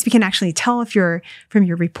mean, because we can actually tell if from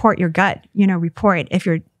your report, your gut, report, if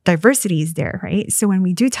your diversity is there, right? So when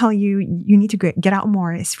we do tell you, you need to get out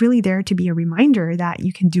more, it's really there to be a reminder that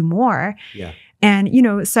you can do more. Yeah.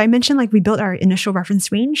 And, so I mentioned like we built our initial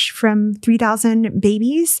reference range from 3,000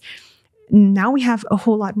 babies. now we have a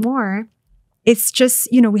whole lot more. It's just,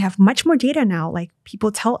 we have much more data now. Like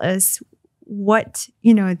people tell us what,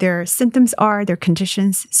 their symptoms are, their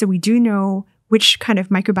conditions. So we do know which kind of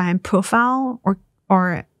microbiome profile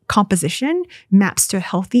or composition maps to a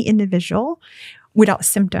healthy individual without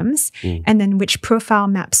symptoms, and then which profile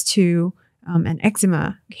maps to an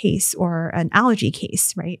eczema case or an allergy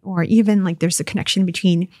case, right? Or even like there's a connection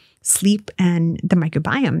between sleep and the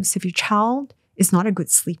microbiome. So if your child is not a good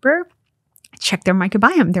sleeper, check their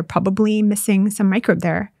microbiome. They're probably missing some microbe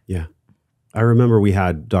there. Yeah. I remember we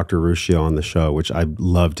had Dr. Ruscio on the show, which I'd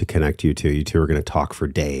love to connect you to. You two are going to talk for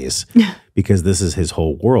days because this is his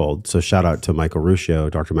whole world. So shout out to Michael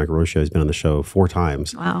Ruscio. Dr. Michael Ruscio has been on the show 4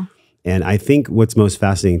 times. Wow. And I think what's most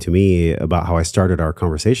fascinating to me about how I started our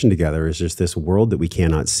conversation together is just this world that we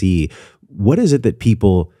cannot see. What is it that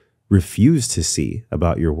people refuse to see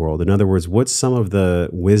about your world? In other words, what's some of the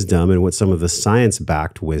wisdom and what's some of the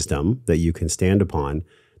science-backed wisdom that you can stand upon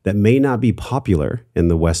that may not be popular in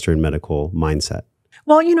the Western medical mindset?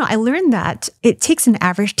 Well, I learned that it takes an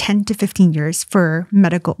average 10 to 15 years for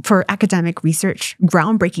academic research,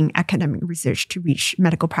 groundbreaking academic research to reach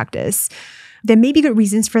medical practice. There may be good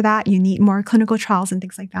reasons for that. You need more clinical trials and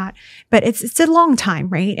things like that. But it's a long time,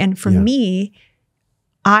 right? And for me,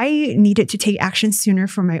 I needed to take action sooner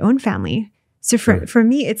for my own family. So for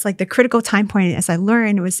me, it's like the critical time point, as I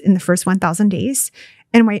learned, was in the first 1,000 days.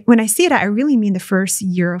 And when I say that, I really mean the first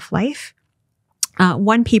year of life.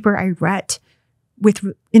 One paper I read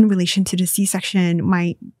in relation to the C-section,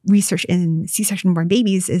 my research in C-section born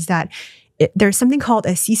babies is that there's something called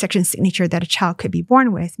a C-section signature that a child could be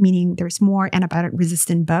born with, meaning there's more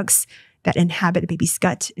antibiotic-resistant bugs that inhabit a baby's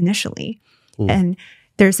gut initially. And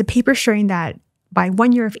there's a paper showing that by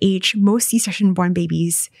 1 year of age, most C-section born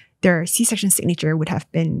babies, their C-section signature would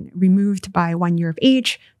have been removed by 1 year of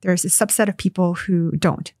age. There's a subset of people who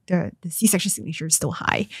don't. The C-section signature is still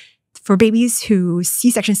high. For babies whose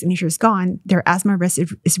C-section signature is gone, their asthma risk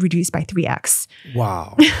is reduced by 3x.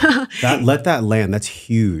 Wow. Let that land. That's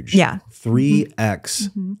huge. Yeah.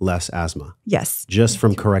 3x less asthma. Yes. Just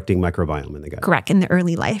from correcting microbiome in the gut. Correct, in the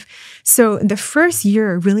early life. So the first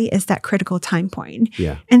year really is that critical time point.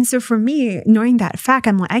 Yeah. And so for me, knowing that fact,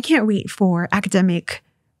 I'm like, I can't wait for academic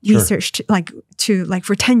research to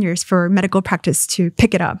for 10 years for medical practice to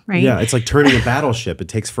pick it up, right? Yeah, it's like turning a battleship. It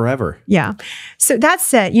takes forever. Yeah. So that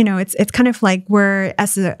said, it's kind of like we're,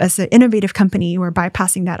 as an innovative company, we're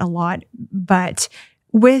bypassing that a lot. But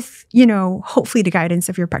with, hopefully the guidance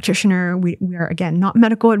of your practitioner, we are, again, not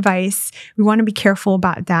medical advice. We want to be careful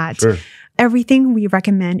about that. Sure. Everything we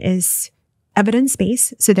recommend is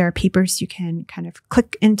evidence-based. So there are papers you can kind of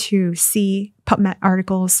click into, see PubMed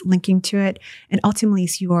articles linking to it, and ultimately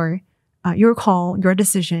it's your call, your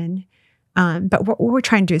decision. But what we're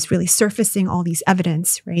trying to do is really surfacing all these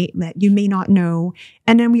evidence, right, that you may not know.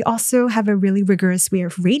 And then we also have a really rigorous way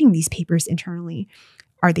of rating these papers internally.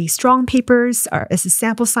 Are they strong papers? Is the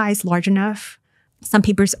sample size large enough? Some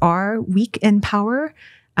papers are weak in power,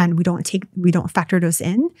 and we don't factor those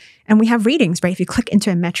in. And we have ratings, right? If you click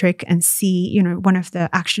into a metric and see, one of the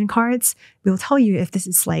action cards, we'll tell you if this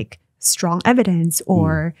is like strong evidence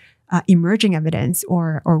or emerging evidence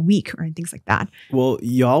or weak or things like that. Well,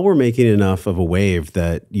 y'all were making enough of a wave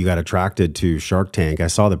that you got attracted to Shark Tank. I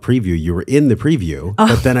saw the preview. You were in the preview,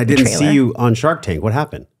 but then I didn't see you on Shark Tank. What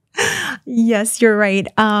happened? Yes, you're right.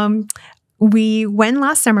 We went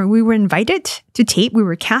last summer. We were invited to tape. We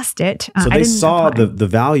were casted. So they saw the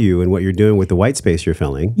value in what you're doing with the white space you're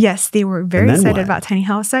filling. Yes, they were very excited about Tiny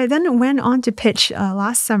House. So I then went on to pitch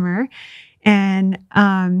last summer. And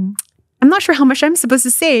I'm not sure how much I'm supposed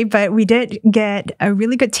to say, but we did get a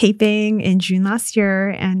really good taping in June last year.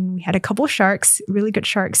 And we had a couple sharks, really good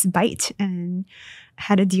sharks bite, and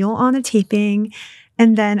had a deal on the taping.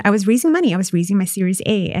 And then I was raising money. I was raising my Series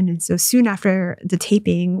A. And then so soon after the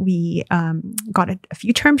taping, we got a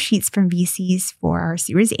few term sheets from VCs for our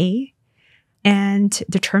Series A. And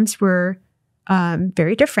the terms were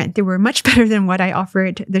very different. They were much better than what I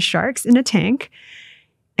offered the sharks in the tank.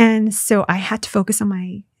 And so I had to focus on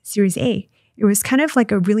my Series A. It was kind of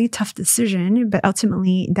like a really tough decision, but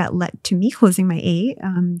ultimately that led to me closing my A.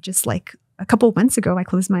 Just like a couple of months ago, I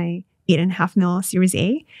closed my $8.5 million Series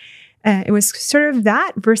A. It was sort of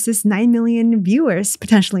that versus 9 million viewers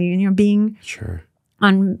potentially, being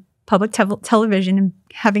on public television and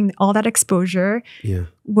having all that exposure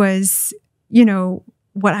was,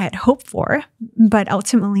 what I had hoped for. But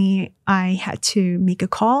ultimately, I had to make a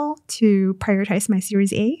call to prioritize my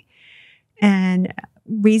Series A and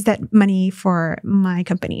raise that money for my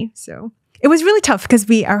company. So it was really tough because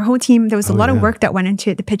our whole team, there was a lot of work that went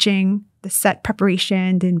into the pitching, the set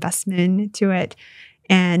preparation, the investment to it.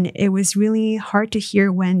 And it was really hard to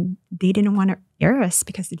hear when they didn't want to air us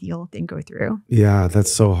because the deal didn't go through. Yeah,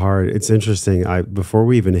 that's so hard. It's interesting. Before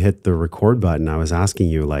we even hit the record button, I was asking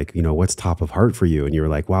you, like, what's top of heart for you? And you were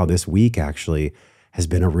like, wow, this week actually has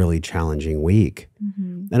been a really challenging week.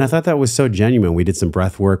 And I thought that was so genuine. We did some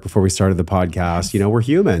breath work before we started the podcast. Yes. We're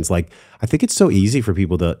humans. Like, I think it's so easy for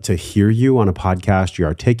people to hear you on a podcast. You're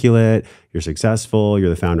articulate, you're successful, you're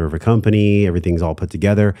the founder of a company, everything's all put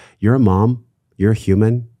together. You're a mom, you're a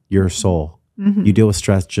human, you're a soul. You deal with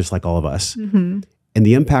stress just like all of us. And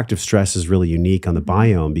the impact of stress is really unique on the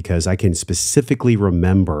biome, because I can specifically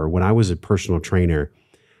remember when I was a personal trainer,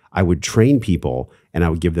 I would train people and I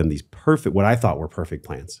would give them these what I thought were perfect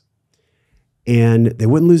plans. And they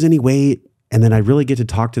wouldn't lose any weight. And then I'd really get to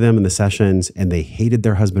talk to them in the sessions, and they hated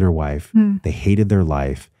their husband or wife. They hated their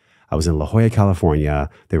life. I was in La Jolla, California.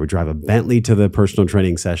 They would drive a Bentley to the personal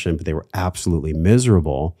training session, but they were absolutely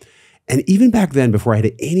miserable. And even back then, before I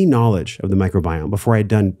had any knowledge of the microbiome, before I had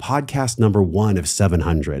done podcast number 1 of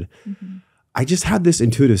 700, I just had this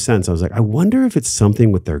intuitive sense. I was like, I wonder if it's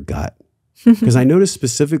something with their gut. Because I noticed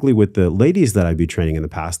specifically with the ladies that I'd be training in the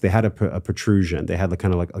past, they had a protrusion. They had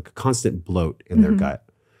kind of like a constant bloat in their gut.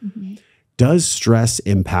 Does stress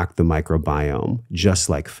impact the microbiome just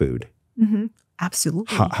like food?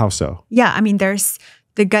 Absolutely. How so? Yeah, I mean, there's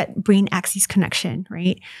the gut-brain axis connection,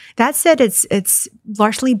 right? That said, it's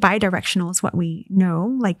largely bidirectional is what we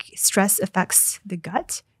know. Like, stress affects the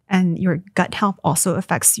gut, and your gut health also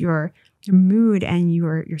affects your mood and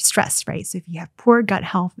your stress, right? So if you have poor gut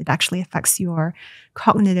health, it actually affects your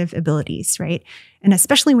cognitive abilities, right? And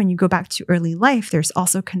especially when you go back to early life, there's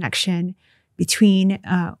also connection between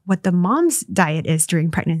what the mom's diet is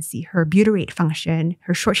during pregnancy, her butyrate function,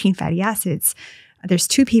 her short-chain fatty acids. There's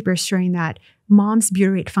 2 papers showing that mom's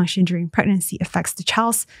butyrate function during pregnancy affects the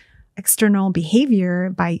child's external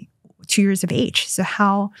behavior by 2 years of age. So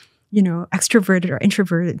how, extroverted or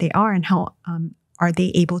introverted they are, and how are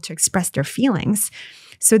they able to express their feelings.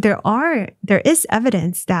 So there is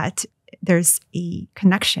evidence that there's a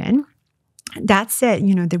connection. That said,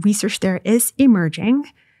 the research there is emerging,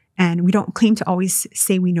 and we don't claim to always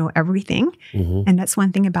say we know everything. And that's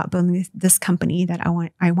one thing about building this company that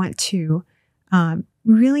I want to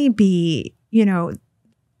really be,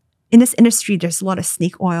 in this industry, there's a lot of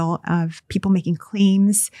snake oil of people making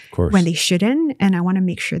claims when they shouldn't. And I want to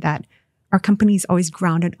make sure that our company is always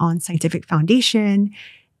grounded on scientific foundation.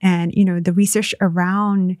 And, the research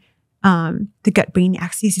around the gut-brain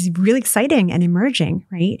axis is really exciting and emerging,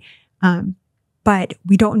 right? But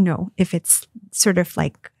we don't know if it's sort of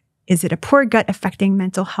like, is it a poor gut affecting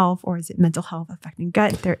mental health, or is it mental health affecting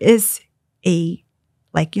gut? There is a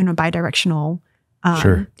bidirectional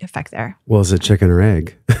effect there. Well, is it chicken or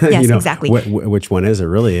egg? Yes, exactly. Which one is it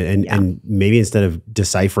really? And maybe instead of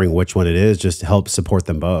deciphering which one it is, just help support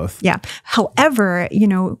them both. Yeah. However,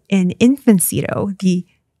 in infancy, though, the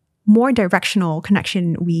more directional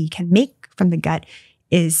connection we can make from the gut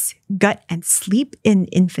is gut and sleep in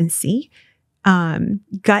infancy,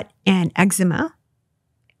 gut and eczema,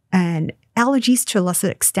 and allergies to a lesser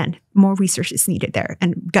extent. More research is needed there,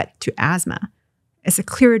 and gut to asthma. It's a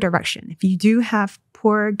clearer direction. If you do have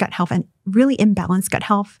poor gut health and really imbalanced gut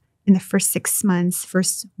health in the first 6 months,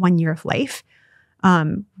 first 1 year of life,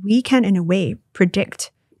 we can, in a way,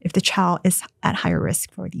 predict if the child is at higher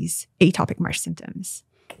risk for these atopic march symptoms.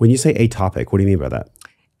 When you say atopic, what do you mean by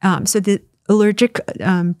that? So the allergic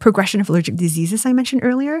progression of allergic diseases I mentioned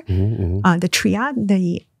earlier, the triad,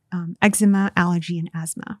 the eczema, allergy, and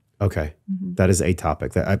asthma. Okay. That is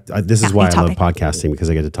atopic. This is why atopic. I love podcasting,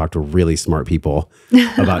 because I get to talk to really smart people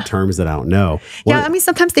about terms that I don't know.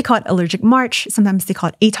 Sometimes they call it allergic march. Sometimes they call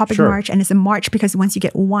it atopic march. And it's a march because once you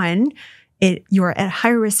get one, you're at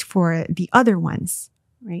higher risk for the other ones,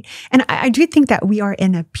 right? And I do think that we are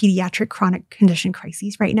in a pediatric chronic condition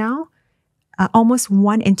crisis right now. Almost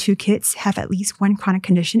 1 in 2 kids have at least one chronic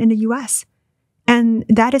condition in the US. And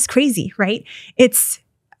that is crazy, right?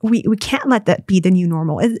 We can't let that be the new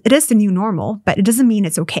normal. It is the new normal, but it doesn't mean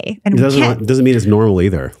it's okay. And it doesn't mean it's normal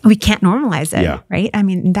either. We can't normalize it, right? I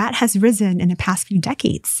mean, that has risen in the past few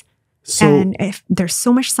decades. And if there's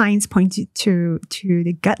so much science pointing to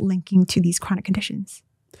the gut linking to these chronic conditions.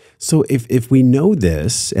 So if we know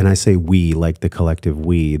this, and I say we, like the collective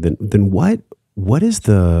we, then what is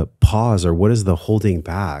the pause, or what is the holding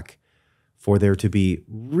back for there to be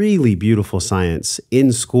really beautiful science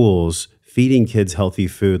in schools feeding kids healthy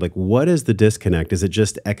food? Like, what is the disconnect? Is it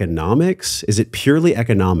just economics? Is it purely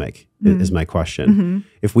economic, is my question.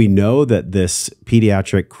 If we know that this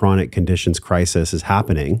pediatric chronic conditions crisis is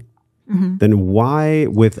happening, then why,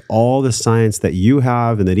 with all the science that you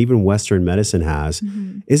have and that even Western medicine has,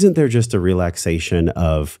 isn't there just a relaxation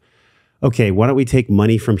of, okay, why don't we take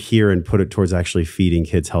money from here and put it towards actually feeding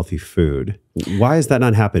kids healthy food? Why is that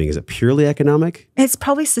not happening? Is it purely economic? It's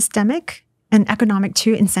probably systemic and economic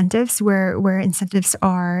too, incentives where incentives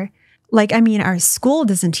are like, I mean, our school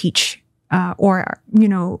doesn't teach or, you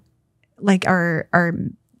know, like our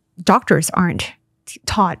doctors aren't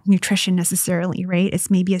taught nutrition necessarily, right?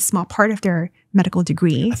 It's maybe a small part of their medical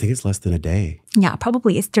degree. I think it's less than a day. Yeah,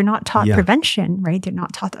 probably. They're not taught prevention, right? They're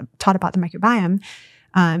not taught about the microbiome.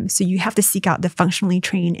 So you have to seek out the functionally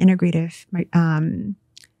trained integrative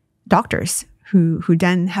doctors who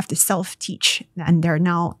then have to self-teach, and there are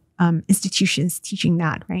now institutions teaching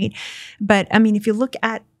that, right? But I mean, if you look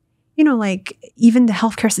at, you know, like even the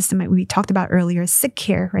healthcare system that we talked about earlier, sick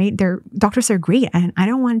care, right? Their doctors are great, and I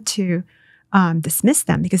don't want to dismiss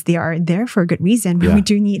them because they are there for a good reason. But we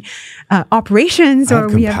do need operations, or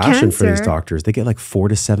we have cancer. I have compassion for these doctors. They get like 4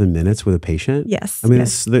 to 7 minutes with a patient. Yes. I mean,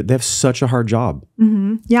 they have such a hard job.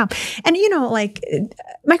 Yeah. And, you know, like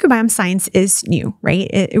microbiome science is new, right?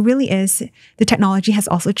 It really is. The technology has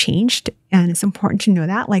also changed, and it's important to know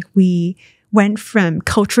that. Like we went from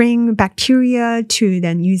culturing bacteria to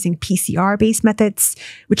then using PCR-based methods,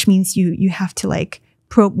 which means you have to like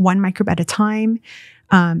probe one microbe at a time.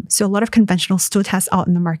 So a lot of conventional stool tests out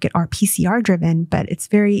in the market are PCR driven, but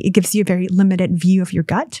it gives you a very limited view of your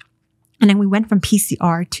gut. And then we went from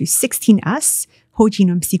PCR to 16S, whole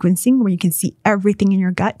genome sequencing, where you can see everything in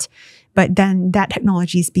your gut. But then that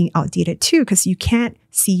technology is being outdated too, because you can't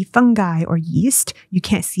see fungi or yeast. You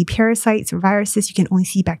can't see parasites or viruses. You can only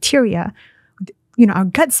see bacteria. You know, our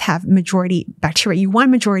guts have majority bacteria. You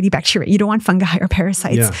want majority bacteria. You don't want fungi or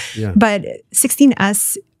parasites. Yeah. But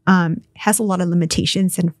 16S has a lot of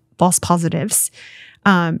limitations and false positives.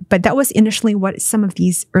 But that was initially what some of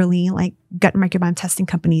these early like gut microbiome testing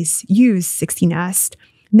companies use, 16S.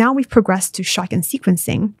 Now we've progressed to shotgun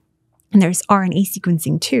sequencing, and there's RNA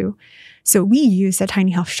sequencing too. So we use at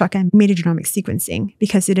Tiny Health shotgun metagenomic sequencing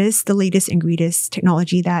because it is the latest and greatest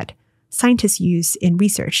technology that scientists use in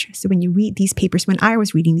research. So when you read these papers, when I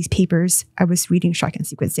was reading these papers, I was reading shotgun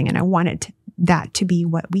sequencing, and I wanted that to be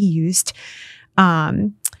what we used.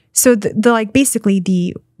 So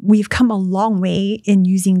we've come a long way in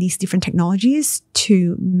using these different technologies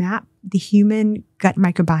to map the human gut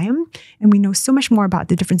microbiome. And we know so much more about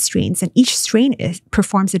the different strains, and each strain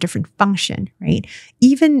performs a different function, right?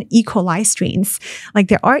 Even E. coli strains, like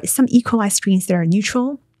there are some E. coli strains that are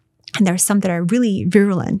neutral, and there are some that are really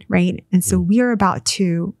virulent, right? And so we are about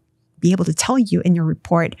to be able to tell you in your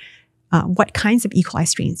report what kinds of E. coli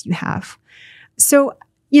strains you have. So,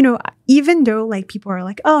 you know, even though like people are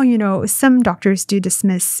like, oh, you know, some doctors do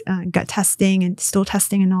dismiss gut testing and stool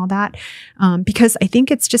testing and all that, because I think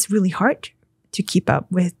it's just really hard to keep up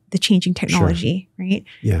with the changing technology, right?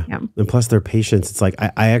 Yeah. And plus their patients, it's like,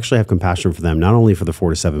 I actually have compassion for them, not only for the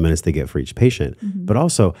 4 to 7 minutes they get for each patient, but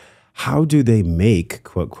also how do they make,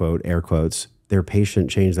 quote, quote, air quotes, their patient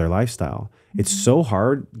change their lifestyle? It's so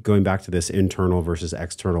hard going back to this internal versus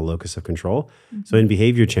external locus of control. So in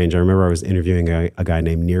behavior change, I remember I was interviewing a guy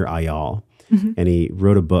named Nir Ayal, and he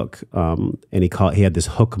wrote a book, and he had this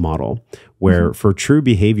hook model where for true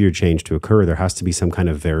behavior change to occur, there has to be some kind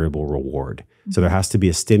of variable reward. So there has to be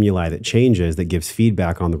a stimuli that changes that gives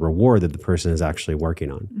feedback on the reward that the person is actually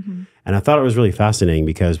working on. And I thought it was really fascinating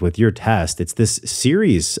because with your test, it's this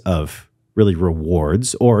series of really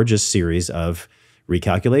rewards or just series of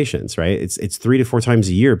recalculations, right? It's 3 to 4 times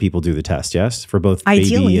a year people do the test, yes? For both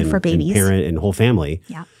ideally baby for babies, and parent and whole family.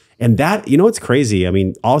 Yeah. And that, you know what's crazy? I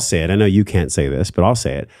mean, I'll say it. I know you can't say this, but I'll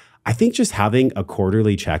say it. I think just having a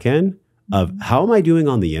quarterly check-in of how am I doing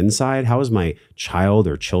on the inside? How is my child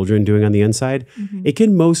or children doing on the inside? It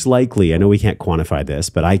can most likely, I know we can't quantify this,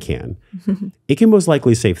 but I can. It can most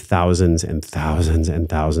likely save thousands and thousands and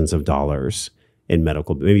thousands of dollars in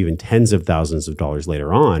medical, maybe even tens of thousands of dollars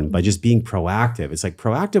later on by just being proactive. It's like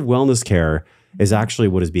proactive wellness care is actually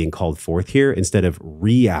what is being called forth here instead of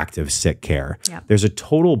reactive sick care. Yep. There's a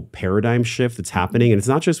total paradigm shift that's happening. And it's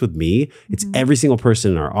not just with me, it's every single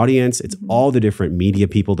person in our audience. It's all the different media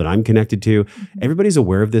people that I'm connected to. Everybody's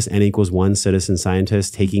aware of this N=1 citizen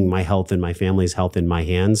scientist taking my health and my family's health in my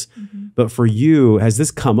hands. But for you, has this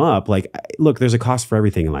come up? Like, look, there's a cost for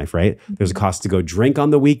everything in life, right? There's a cost to go drink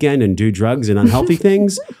on the weekend and do drugs and unhealthy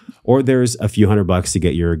things. Or there's a few $100 to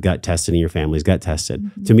get your gut tested and your family's gut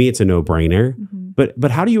tested. To me, it's a no-brainer.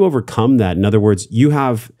 But how do you overcome that? In other words, you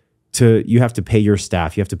have to pay your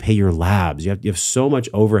staff, you have to pay your labs, you have so much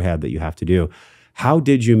overhead that you have to do. how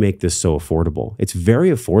did you make this so affordable? It's very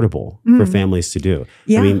affordable for families to do.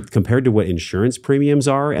 Yeah. I mean, compared to what insurance premiums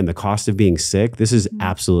are and the cost of being sick, this is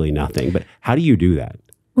absolutely nothing. But how do you do that?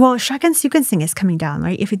 Well, shotgun sequencing is coming down,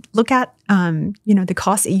 right? If you look at, the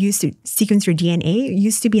cost it used to sequence your DNA, it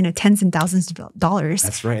used to be in the tens and thousands of dollars.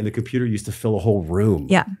 That's right. And the computer used to fill a whole room.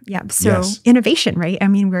 Yeah. So innovation, right? I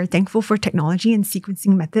mean, we're thankful for technology and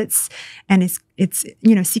sequencing methods, and it's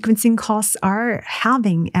sequencing costs are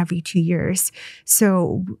halving every 2 years.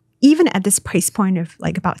 So even at this price point of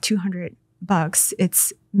like about $200,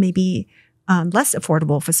 it's maybe less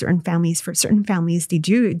affordable for certain families. For certain families, they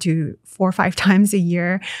do 4 or 5 times a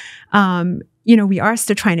year. We are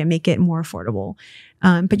still trying to make it more affordable.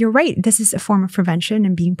 But you're right. This is a form of prevention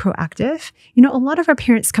and being proactive. A lot of our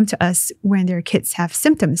parents come to us when their kids have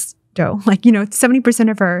symptoms, though.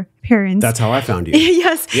 70% of our parents. That's how I found you.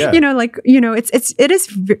 Yes. Yeah. It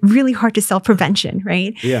is really hard to sell prevention,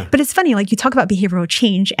 right? Yeah. But it's funny, you talk about behavioral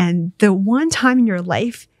change, and the one time in your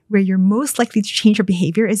life where you're most likely to change your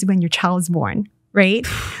behavior is when your child is born, right?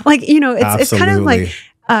 It's kind of like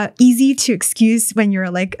easy to excuse when you're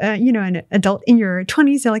an adult in your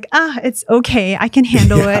 20s. You're like, it's okay, I can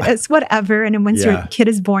handle it. It's whatever. And then once your kid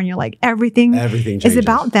is born, you're like, everything is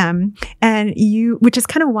about them. And which is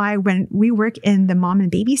kind of why when we work in the mom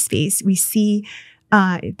and baby space, we see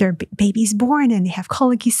their babies born and they have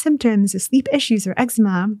colicky symptoms or sleep issues or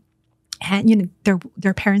eczema. And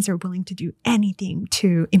their parents are willing to do anything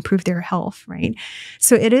to improve their health, right?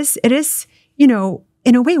 So it is in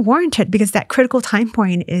a way warranted, because that critical time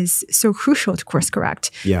point is so crucial to course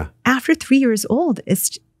correct. Yeah. After 3 years old,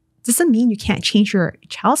 it doesn't mean you can't change your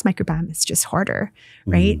child's microbiome. It's just harder,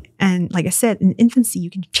 right? And like I said, in infancy,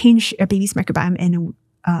 you can change a baby's microbiome in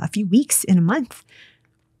a few weeks, in a month.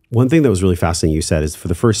 One thing that was really fascinating you said is for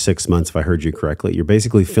the first 6 months, if I heard you correctly, you're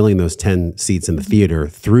basically filling those 10 seats in the theater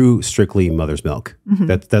through strictly mother's milk.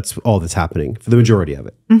 That's all that's happening for the majority of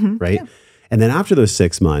it, right? Yeah. And then after those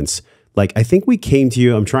 6 months, I think we came to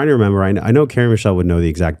you, I'm trying to remember, I know Carrie Michelle would know the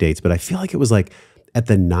exact dates, but I feel like it was at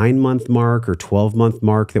the 9-month mark or 12-month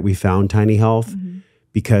mark that we found Tiny Health,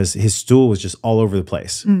 because his stool was just all over the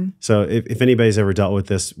place. So if anybody's ever dealt with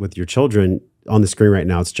this with your children, on the screen right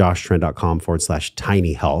now, it's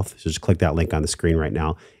joshtrent.com/tiny health. So just click that link on the screen right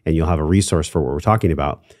now and you'll have a resource for what we're talking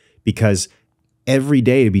about, because every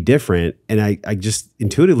day to be different. And I just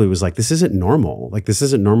intuitively was like, this isn't normal. This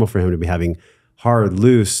isn't normal for him to be having hard,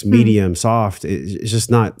 loose, medium, soft. It's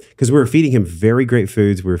just not, because we were feeding him very great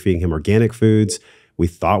foods. We were feeding him organic foods. We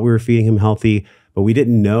thought we were feeding him healthy, but we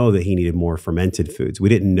didn't know that he needed more fermented foods. We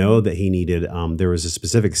didn't know that he needed, there was a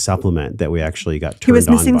specific supplement that we actually got turned on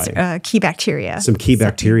by. He was missing key bacteria. Some key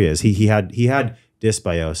bacteria. He had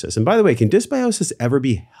dysbiosis. And by the way, can dysbiosis ever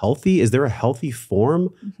be healthy? Is there a healthy form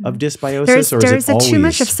of dysbiosis? There's too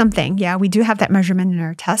much of something. Yeah, we do have that measurement in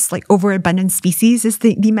our tests, overabundant species is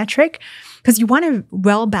the metric, because you want a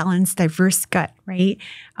well-balanced, diverse gut, right?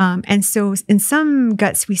 And so in some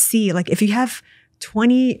guts we see, if you have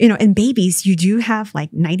 20, in babies, you do have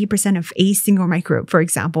 90% of a single microbe, for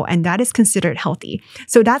example, and that is considered healthy.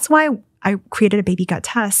 So that's why I created a baby gut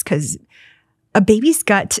test, because a baby's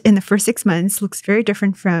gut in the first 6 months looks very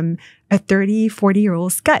different from a 30,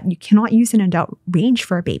 40-year-old's gut. You cannot use an adult range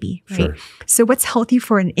for a baby, right? Sure. So what's healthy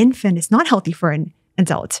for an infant is not healthy for an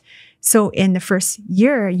adult. So in the first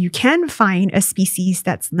year, you can find a species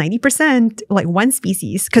that's 90%, one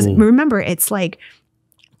species, because remember, it's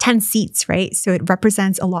 10 seats, right? So it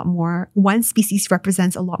represents a lot more. One species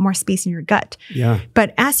represents a lot more space in your gut. Yeah.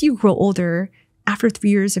 But as you grow older, after 3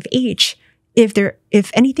 years of age,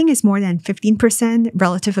 if anything is more than 15%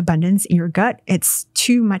 relative abundance in your gut, it's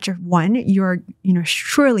too much of one.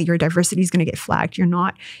 Surely your diversity is going to get flagged. You're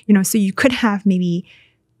not, so you could have maybe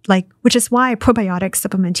which is why probiotic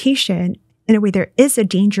supplementation, in a way, there is a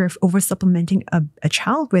danger of over supplementing a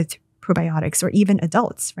child with probiotics, or even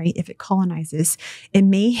adults, right? If it colonizes, it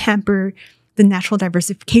may hamper the natural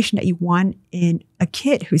diversification that you want in a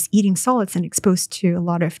kid who's eating solids and exposed to a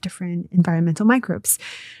lot of different environmental microbes.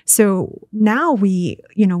 So now we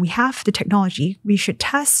have the technology. We should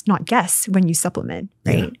test, not guess, when you supplement,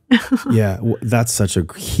 right? Yeah, that's such a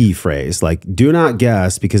key phrase. Do not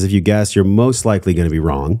guess, because if you guess, you're most likely going to be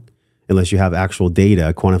wrong, unless you have actual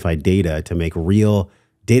data, quantified data to make real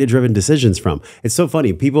data-driven decisions from. It's so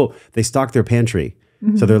funny. People, they stock their pantry.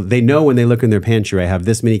 So they know when they look in their pantry, I have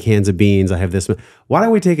this many cans of beans, I have this. Why don't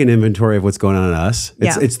we take an inventory of what's going on in us?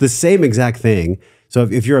 It's the same exact thing. So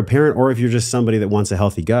if you're a parent, or if you're just somebody that wants a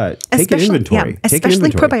healthy gut, take an inventory. Yeah, especially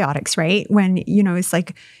probiotics, right? When, it's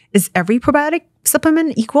is every probiotic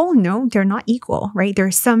supplement equal? No, they're not equal, right?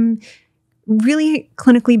 There's some really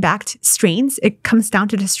clinically backed strains. It comes down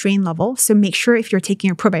to the strain level. So make sure if you're taking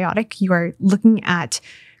a probiotic, you are looking at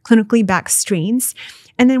clinically backed strains.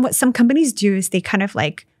 And then what some companies do is they kind of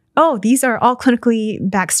like, oh, these are all clinically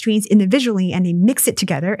backed strains individually, and they mix it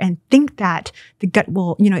together and think that the gut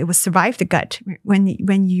will, it will survive the gut. When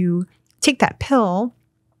you take that pill,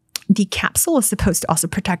 the capsule is supposed to also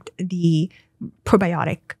protect the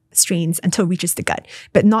probiotic strains until it reaches the gut.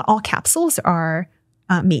 But not all capsules are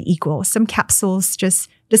made equal. Some capsules just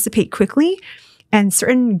dissipate quickly. And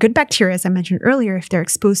certain good bacteria, as I mentioned earlier, if they're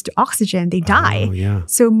exposed to oxygen, they die. Oh, yeah.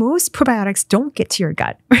 So most probiotics don't get to your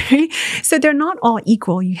gut, right? So they're not all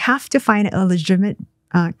equal. You have to find a legitimate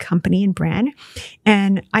company and brand.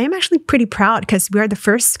 And I am actually pretty proud because we are the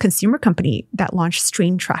first consumer company that launched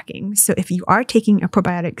strain tracking. So if you are taking a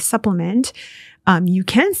probiotic supplement, you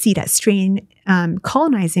can see that strain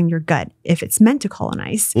colonizing your gut if it's meant to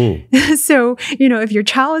colonize. So, if your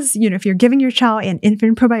child is, if you're giving your child an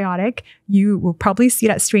infant probiotic, you will probably see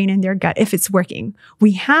that strain in their gut if it's working.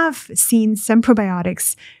 We have seen some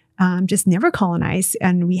probiotics just never colonize,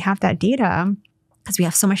 and we have that data because we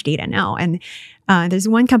have so much data now. And there's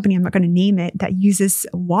one company, I'm not going to name it, that uses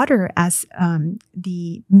water as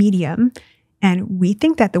the medium. And we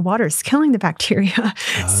think that the water is killing the bacteria.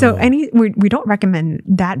 Oh. So we don't recommend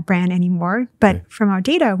that brand anymore. But from our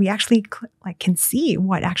data, we actually can see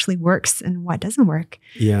what actually works and what doesn't work.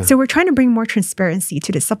 Yeah. So we're trying to bring more transparency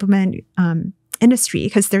to the supplement industry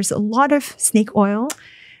because there's a lot of snake oil.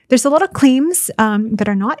 There's a lot of claims that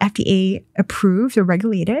are not FDA approved or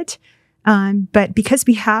regulated. But because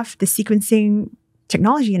we have the sequencing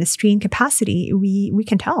technology and a strain capacity, we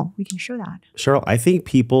can tell, we can show that. Cheryl, I think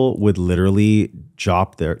people would literally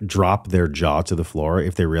drop their jaw to the floor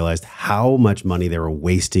if they realized how much money they were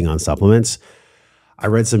wasting on supplements. I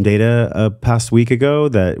read some data a past week ago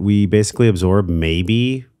that we basically absorb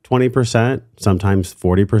maybe 20%, sometimes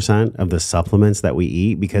 40% of the supplements that we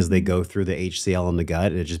eat because they go through the HCl in the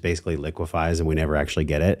gut and it just basically liquefies and we never actually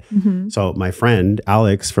get it. Mm-hmm. So my friend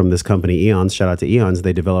Alex from this company Eons, shout out to Eons,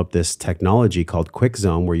 they developed this technology called Quick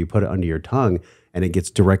Zone where you put it under your tongue and it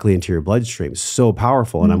gets directly into your bloodstream. So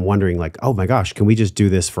powerful. Mm-hmm. And I'm wondering oh my gosh, can we just do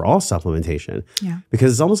this for all supplementation? Yeah.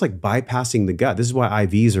 Because it's almost like bypassing the gut. This is why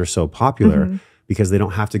IVs are so popular because they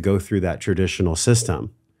don't have to go through that traditional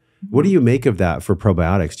system. What do you make of that for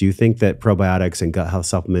probiotics? Do you think that probiotics and gut health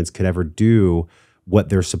supplements could ever do what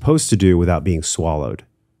they're supposed to do without being swallowed?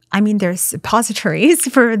 I mean, there's suppositories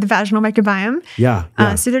for the vaginal microbiome. Yeah.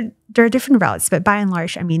 So there are different routes, but by and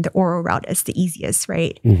large, I mean, the oral route is the easiest,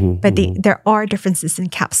 right? Mm-hmm, but there are differences in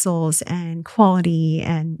capsules and quality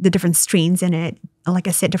and the different strains in it. Like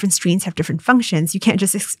I said, different strains have different functions. You can't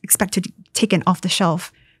just expect to take an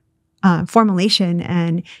off-the-shelf formulation,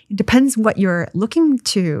 and it depends what you're looking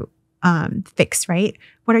to fix, right?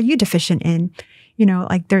 What are you deficient in?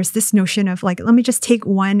 There's this notion of let me just take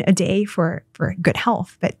one a day for good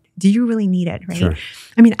health, but do you really need it, right? Sure.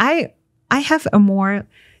 I mean, I have a more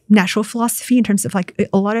natural philosophy in terms of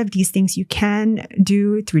a lot of these things you can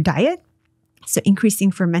do through diet. So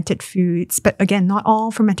increasing fermented foods, but again, not all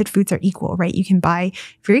fermented foods are equal, right? You can buy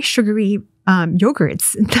very sugary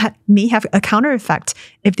yogurts that may have a counter effect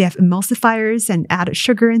if they have emulsifiers and added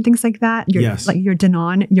sugar and things like that. Like your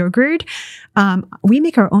Danone yogurt. We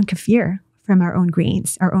make our own kefir from our own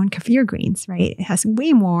grains, our own kefir grains, right? It has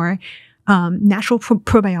way more natural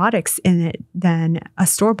probiotics in it than a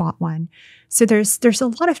store-bought one. So there's a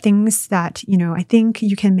lot of things that, I think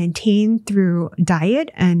you can maintain through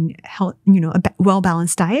diet and health, a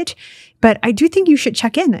well-balanced diet. But I do think you should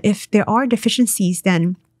check in. If there are deficiencies,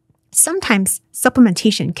 then sometimes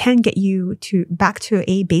supplementation can get you back to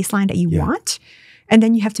a baseline that you want, and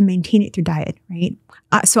then you have to maintain it through diet, right?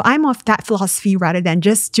 So I'm off that philosophy rather than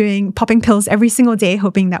just popping pills every single day,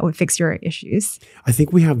 hoping that would fix your issues. I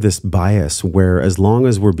think we have this bias where as long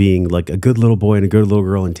as we're being like a good little boy and a good little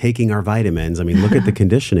girl and taking our vitamins, I mean, look at the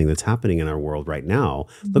conditioning that's happening in our world right now.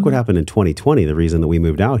 Look what happened in 2020, the reason that we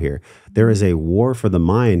moved out here. There is a war for the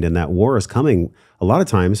mind, and that war is coming a lot of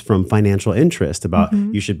times from financial interest about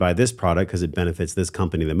you should buy this product because it benefits this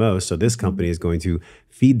company the most. So this company is going to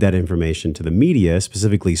feed that information to the media,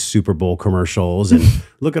 specifically Super Bowl commercials and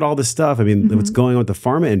look at all this stuff. I mean, what's going on with the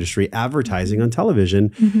pharma industry, advertising on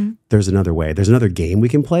television. There's another way. There's another game we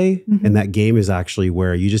can play. And that game is actually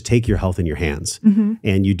where you just take your health in your hands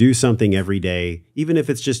and you do something every day, even if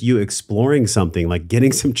it's just you exploring something like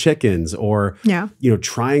getting some chickens or,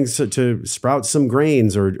 trying to sprout some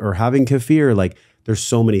grains or having kefir. Like, there's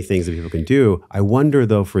so many things that people can do. I wonder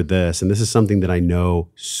though for this, and this is something that I know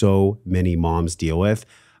so many moms deal with.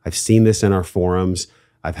 I've seen this in our forums.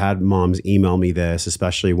 I've had moms email me this,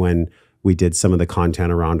 especially when we did some of the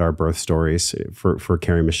content around our birth stories for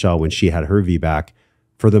Carrie Michelle when she had her VBAC.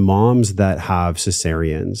 For the moms that have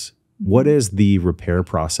cesareans, what is the repair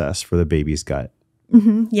process for the baby's gut?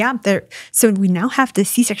 Yeah. So we now have the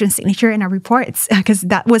C-section signature in our reports because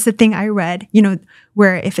that was the thing I read,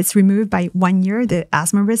 where if it's removed by 1 year, the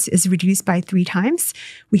asthma risk is reduced by 3 times.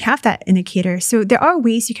 We have that indicator. So there are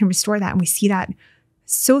ways you can restore that. And we see that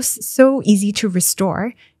so easy to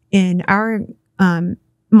restore in our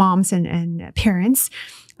moms and parents.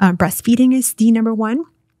 Breastfeeding is the number one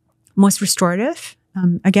most restorative.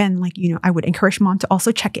 Again, I would encourage mom to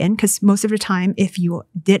also check in because most of the time, if you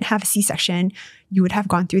did have a C-section, you would have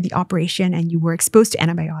gone through the operation and you were exposed to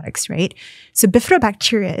antibiotics, right? So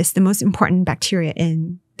bifidobacteria is the most important bacteria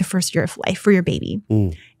in the first year of life for your baby.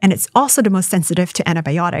 And it's also the most sensitive to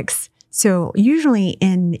antibiotics. So usually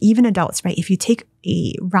in even adults, right, if you take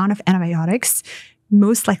a round of antibiotics,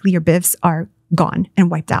 most likely your bifs are gone and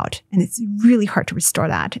wiped out. And it's really hard to restore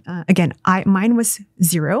that. Again, mine was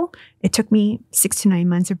 0. It took me 6 to 9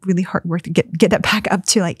 months of really hard work to get that back up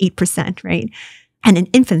to 8%, right? And in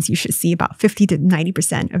infants, you should see about 50 to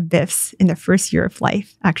 90% of bifs in the first year of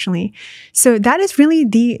life, actually. So that is really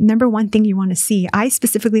the number one thing you want to see. I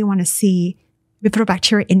specifically want to see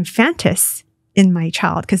Bifidobacteria infantis in my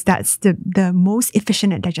child because that's the most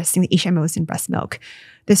efficient at digesting the HMOs in breast milk.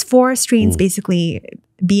 There's 4 strains basically: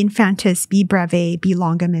 B infantis, B breve, B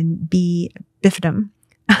longum, and B bifidum.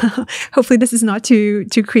 Hopefully this is not too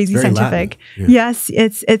crazy very scientific. Yeah. Yes,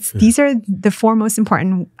 it's these are the 4 most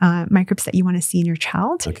important microbes that you want to see in your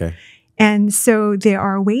child. Okay. And so there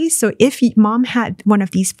are ways. So if mom had one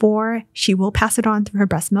of these 4, she will pass it on through her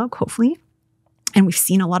breast milk, hopefully. And we've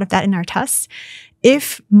seen a lot of that in our tests.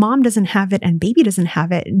 If mom doesn't have it and baby doesn't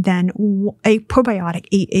have it, then a probiotic,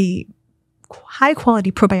 a high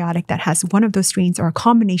quality probiotic that has one of those strains or a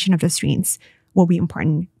combination of those strains will be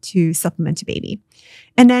important to supplement to baby.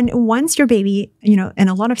 And then once your baby, and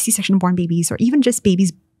a lot of C-section born babies or even just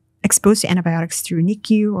babies exposed to antibiotics through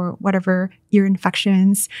NICU or whatever, ear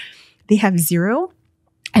infections, they have 0.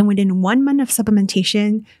 And within 1 month of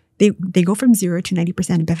supplementation, they go from 0 to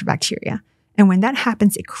 90% bifidobacteria. And when that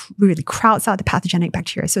happens, it really crowds out the pathogenic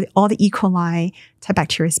bacteria. So all the E. coli type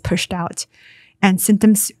bacteria is pushed out and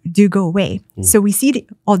symptoms do go away. So we see,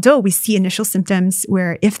 although we see initial symptoms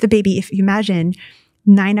where if you imagine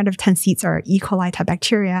 9 out of 10 seats are E. coli type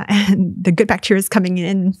bacteria and the good bacteria is coming in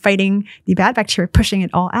and fighting the bad bacteria, pushing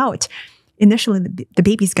it all out. Initially, the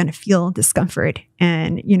baby's going to feel discomfort.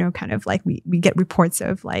 And, kind of like we get reports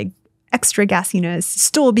of extra gassiness,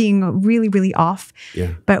 stool being really, really off.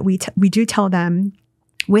 Yeah. But we do tell them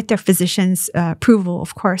with their physician's approval,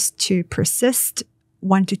 of course, to persist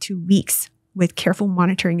 1 to 2 weeks with careful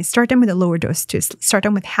monitoring and start them with a lower dose, to start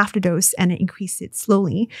them with half the dose and increase it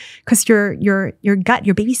slowly. Because your gut,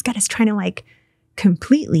 your baby's gut is trying to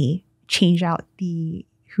completely change out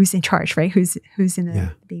who's in charge, right? Who's in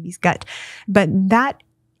the baby's gut. But that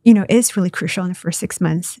is really crucial in the first 6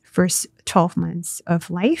 months, first 12 months of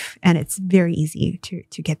life. And it's very easy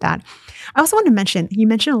to get that. I also want to mention, you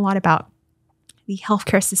mentioned a lot about the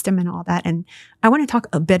healthcare system and all that. And I want to talk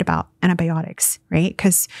a bit about antibiotics, right?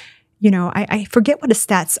 Because, I forget what the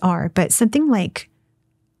stats are, but something like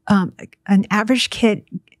an average kid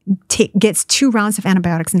gets 2 rounds of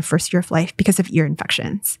antibiotics in the first year of life because of ear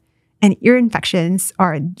infections. And ear infections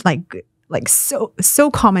are so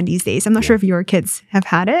common these days. I'm not sure if your kids have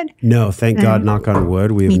had it. No, thank God, knock on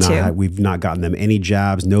wood. We've not gotten them any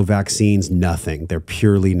jabs, no vaccines, nothing. They're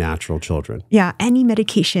purely natural children. Yeah, any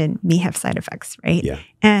medication may have side effects, right? Yeah.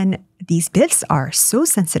 And these bifs are so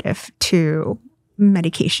sensitive to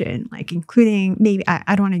medication, including maybe,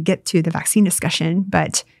 I don't want to get to the vaccine discussion,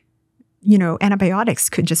 but antibiotics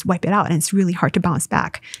could just wipe it out and it's really hard to bounce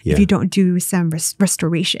back if you don't do some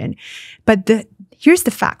restoration. But here's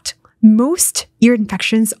the fact. Most ear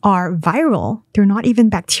infections are viral. They're not even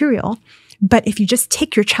bacterial. But if you just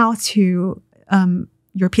take your child to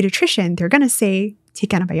your pediatrician, they're going to say,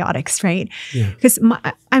 take antibiotics, right? Because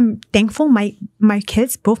I'm thankful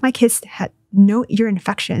both my kids had no ear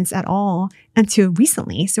infections at all until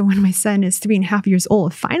recently. So when my son is 3.5 years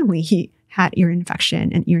old, finally he had ear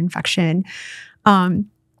infection.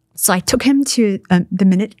 So I took him to the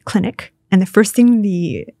Minute Clinic. And the first thing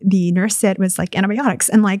the nurse said was antibiotics.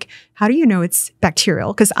 And how do you know it's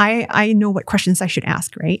bacterial? Because I know what questions I should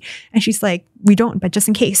ask, right? And she's like, we don't, but just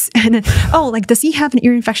in case. And then, does he have an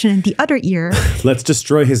ear infection in the other ear? Let's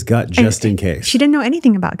destroy his gut just in case. She didn't know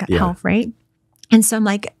anything about gut health, right? And so I'm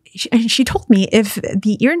like, she told me if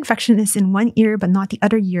the ear infection is in one ear, but not the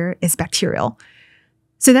other ear, is bacterial.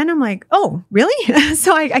 So then I'm like, oh, really?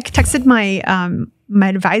 So I texted my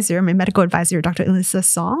advisor, my medical advisor, Dr. Elisa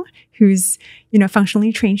Song, who's,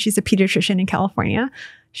 functionally trained. She's a pediatrician in California.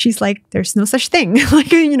 She's like, there's no such thing.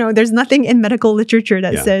 There's nothing in medical literature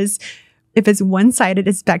that says if it's one-sided,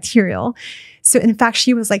 it's bacterial. So in fact,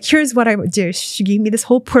 she was like, here's what I would do. She gave me this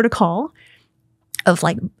whole protocol of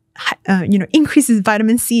increases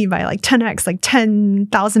vitamin C by 10x,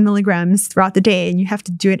 10,000 milligrams throughout the day. And you have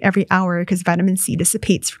to do it every hour because vitamin C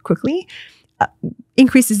dissipates quickly.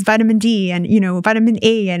 Increases vitamin D and, vitamin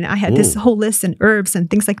A. And I had this whole list and herbs and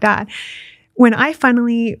things like that. When I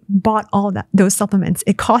finally bought all those supplements,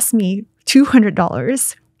 it cost me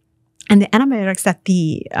 $200. And the antibiotics that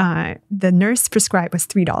the nurse prescribed was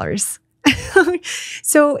 $3.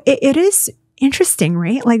 So it is interesting,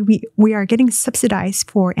 right? Like we are getting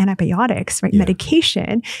subsidized for antibiotics, right?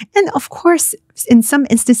 Medication. And of course, in some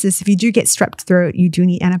instances, if you do get strep throat, you do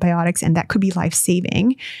need antibiotics and that could be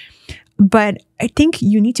life-saving. But I think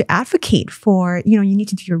you need to advocate for, you need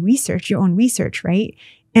to do your own research, right?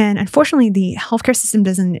 And unfortunately, the healthcare system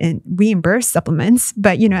doesn't reimburse supplements,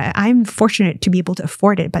 but, I'm fortunate to be able to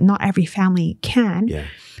afford it, but not every family can. Yeah.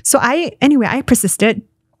 So I persisted.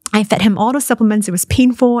 I fed him all the supplements. It was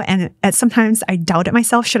painful. And sometimes I doubted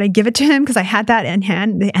myself. Should I give it to him? Because I had that in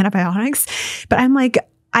hand, the antibiotics. But I'm like,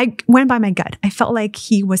 I went by my gut. I felt like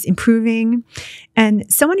he was improving. And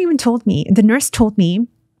someone even told me, the nurse told me,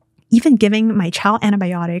 even giving my child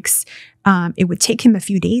antibiotics, it would take him a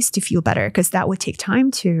few days to feel better because that would take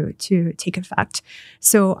time to take effect.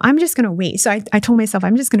 So I'm just going to wait. So I told myself,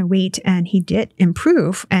 I'm just going to wait. And he did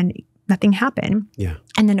improve and nothing happened. Yeah.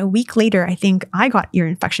 And then a week later, I think I got ear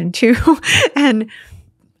infection too. And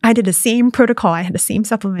I did the same protocol. I had the same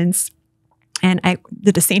supplements. And I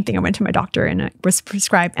did the same thing. I went to my doctor and I was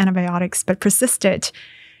prescribed antibiotics, but persisted.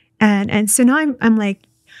 And so now I'm like,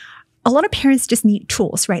 a lot of parents just need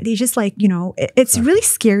tools, right? They just it's really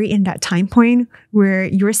scary in that time point where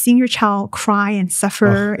you're seeing your child cry and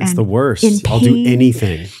suffer. It's the worst. In pain. I'll do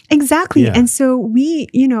anything. Exactly. Yeah. And so we,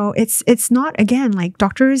 it's not, again, like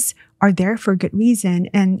doctors are there for a good reason.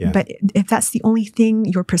 But if that's the only thing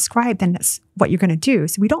you're prescribed, then that's what you're going to do.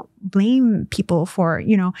 So we don't blame people for,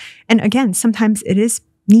 and again, sometimes it is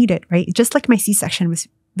needed, right? Just like my C-section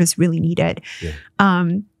was really needed.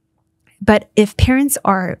 Yeah. But if parents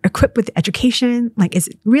are equipped with education, like, is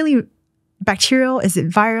it really bacterial? Is it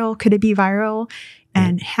viral? Could it be viral?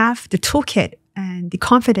 And have the toolkit and the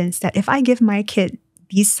confidence that if I give my kid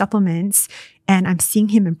these supplements and I'm seeing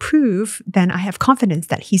him improve, then I have confidence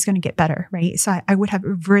that he's going to get better, right? So I would have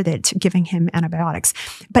reverted to giving him antibiotics.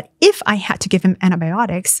 But if I had to give him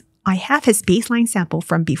antibiotics, I have his baseline sample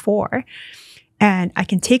from before. And I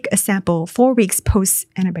can take a sample 4 weeks post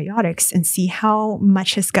antibiotics and see how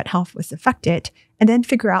much his gut health was affected, and then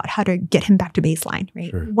figure out how to get him back to baseline, right?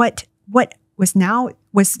 Sure. What was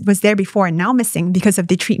there before and now missing because of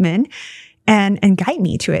the treatment, and guide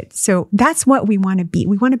me to it. So that's what we want to be.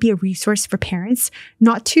 We want to be a resource for parents,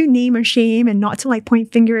 not to name or shame and not to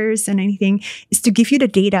point fingers and anything. Is to give you the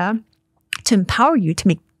data to empower you to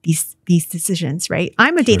make these decisions, right?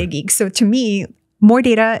 I'm a data geek, so to me, more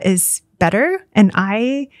data is better, and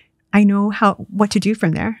I know what to do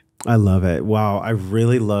from there. I love it. Wow. I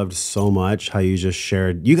really loved so much how you just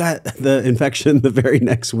shared. You got the infection the very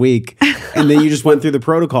next week, and then you just went through the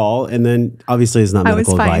protocol, and then obviously it's not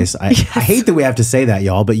medical advice. I hate that we have to say that,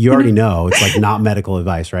 y'all, but you already know it's not medical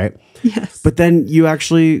advice, right? Yes. But then you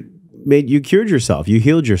actually you cured yourself. You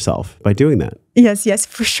healed yourself by doing that. Yes,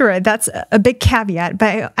 for sure. That's a big caveat,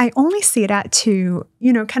 but I only say that to,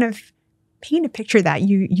 kind of paint a picture that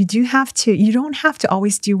you don't have to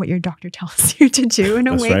always do what your doctor tells you to do in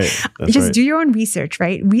a way. Right. Just do your own research,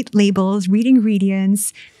 right? Read labels, read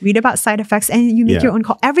ingredients, read about side effects, and you make your own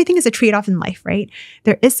call. Everything is a trade-off in life, right?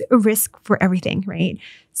 There is a risk for everything, right?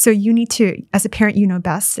 So you need to, as a parent, you know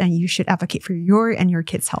best, and you should advocate for your and your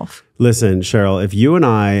kids' health. Listen, Cheryl, if you and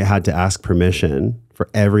I had to ask permission for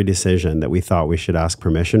every decision that we thought we should ask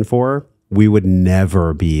permission for, we would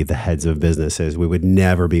never be the heads of businesses. We would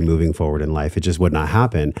never be moving forward in life. It just would not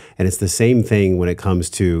happen. And it's the same thing when it comes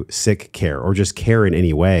to sick care or just care in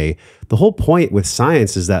any way. The whole point with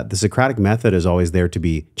science is that the Socratic method is always there to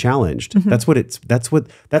be challenged. Mm-hmm.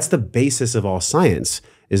 That's the basis of all science,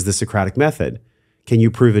 is the Socratic method. Can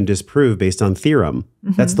you prove and disprove based on theorem?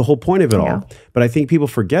 Mm-hmm. That's the whole point of it all. But I think people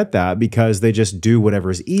forget that because they just do whatever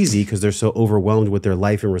is easy because they're so overwhelmed with their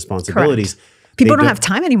life and responsibilities. Correct. People don't have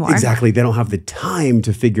time anymore. Exactly. They don't have the time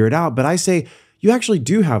to figure it out. But I say, you actually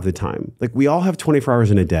do have the time. Like, we all have 24 hours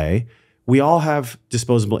in a day. We all have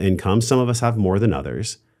disposable income. Some of us have more than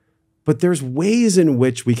others. But there's ways in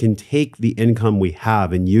which we can take the income we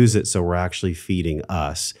have and use it so we're actually feeding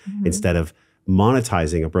us instead of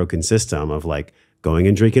monetizing a broken system of going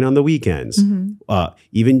and drinking on the weekends,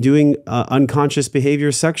 even doing unconscious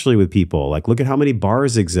behavior sexually with people. Like, look at how many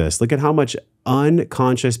bars exist. Look at how much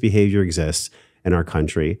unconscious behavior exists in our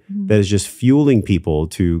country that is just fueling people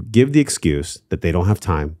to give the excuse that they don't have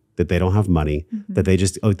time, that they don't have money, that they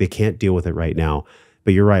just, they can't deal with it right now.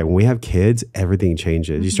 But you're right. When we have kids, everything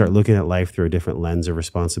changes. You start looking at life through a different lens of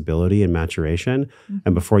responsibility and maturation.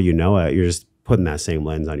 And before you know it, you're just putting that same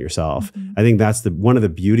lens on yourself. I think that's one of the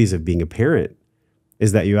beauties of being a parent,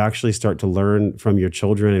 is that you actually start to learn from your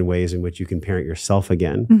children in ways in which you can parent yourself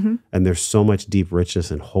again. And there's so much deep richness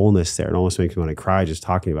and wholeness there. It almost makes me want to cry just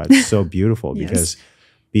talking about it. It's so beautiful because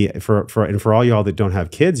for all y'all that don't have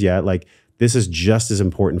kids yet, like, this is just as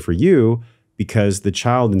important for you, because the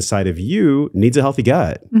child inside of you needs a healthy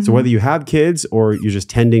gut. So whether you have kids or you're just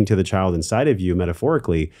tending to the child inside of you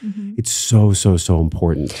metaphorically, it's so, so, so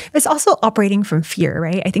important. It's also operating from fear,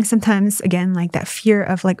 right? I think sometimes, again, like that fear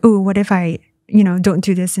of like, oh, what if I don't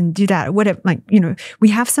do this and do that? What if, like, we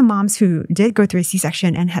have some moms who did go through a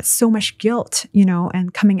C-section and had so much guilt,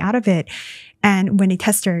 and coming out of it. And when they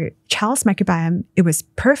test their child's microbiome, it was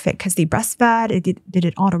perfect because they breastfed, it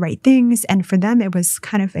did all the right things. And for them, it was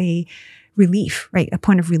kind of a relief, right? A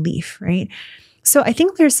point of relief, right? So I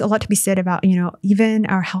think there's a lot to be said about, even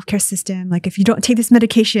our healthcare system. Like, if you don't take this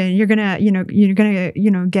medication, you're gonna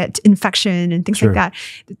get infection and things like that.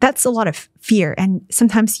 That's a lot of fear. And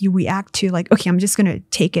sometimes you react to like, okay, I'm just gonna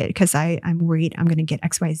take it because I'm worried I'm gonna get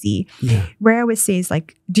X, Y, Z. Where I would say is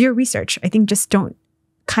like, do your research. I think just don't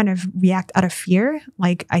kind of react out of fear.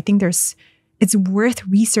 Like, I think it's worth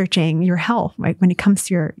researching your health, right? When it comes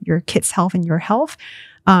to your kid's health and your health.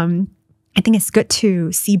 I think it's good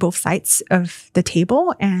to see both sides of the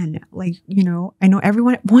table. And like, I know not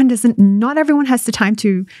everyone has the time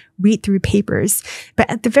to read through papers, but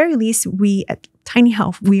at the very least, we at Tiny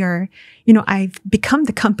Health, we are, I've become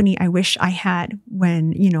the company I wish I had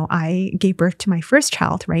when, I gave birth to my first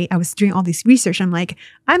child, right? I was doing all this research. I'm like,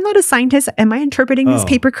 I'm not a scientist. Am I interpreting this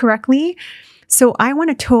paper correctly? So I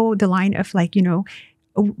want to toe the line of like,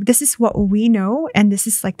 this is what we know. And this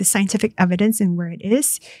is like the scientific evidence and where it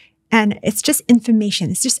is. And it's just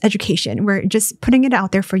information. It's just education. We're just putting it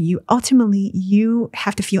out there for you. Ultimately, you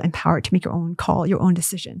have to feel empowered to make your own call, your own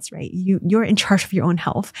decisions, right? You're in charge of your own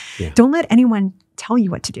health. Don't let anyone tell you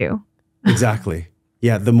what to do. Exactly.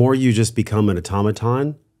 Yeah. The more you just become an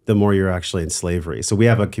automaton, the more you're actually in slavery. So we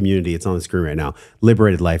have a community. It's on the screen right now.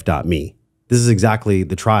 LiberatedLife.me. This is exactly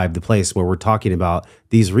the tribe, the place where we're talking about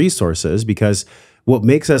these resources, because what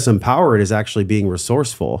makes us empowered is actually being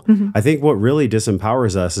resourceful. I think what really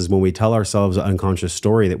disempowers us is when we tell ourselves an unconscious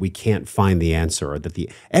story that we can't find the answer, or that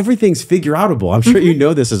everything's figure outable. I'm sure you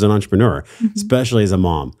know this as an entrepreneur, especially as a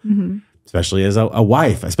mom, especially as a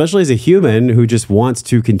wife, especially as a human who just wants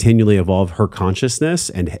to continually evolve her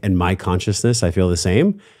consciousness and my consciousness. I feel the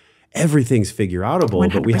same. Everything's figure outable,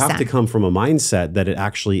 100%. But we have to come from a mindset that it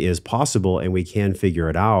actually is possible and we can figure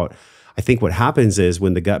it out. I think what happens is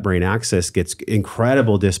when the gut-brain axis gets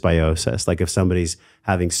incredible dysbiosis, like if somebody's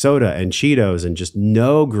having soda and Cheetos and just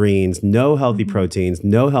no greens, no healthy proteins,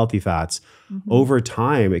 no healthy fats, over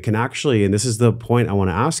time, it can actually, and this is the point I want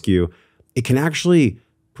to ask you, it can actually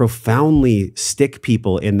profoundly stick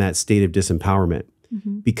people in that state of disempowerment,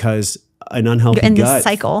 because an unhealthy gut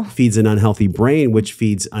cycle feeds an unhealthy brain, which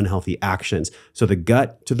feeds unhealthy actions. So the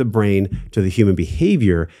gut to the brain to the human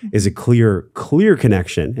behavior is a clear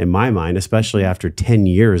connection in my mind, especially after 10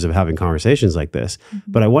 years of having conversations like this.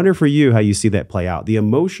 But I wonder for you how you see that play out. The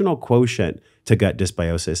emotional quotient to gut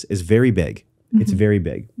dysbiosis is very big. It's very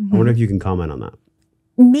big. I wonder if you can comment on that.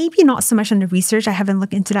 Maybe not so much on the research. I haven't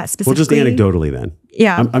looked into that specifically. Well, just anecdotally then.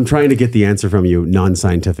 Yeah. I'm trying to get the answer from you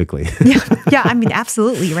non-scientifically. Yeah. I mean,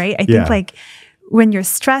 absolutely, right? I think like when you're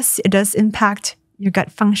stressed, it does impact your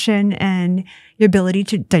gut function and your ability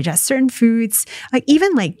to digest certain foods. Like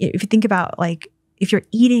even like if you think about like if you're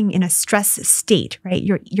eating in a stress state, right?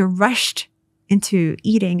 You're rushed into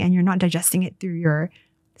eating and you're not digesting it through your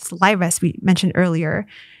saliva, as we mentioned earlier.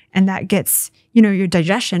 And that gets, your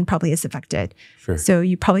digestion probably is affected. So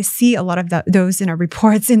you probably see a lot of those in our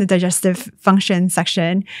reports in the digestive function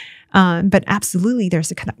section. But absolutely,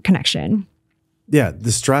 there's a connection. Yeah,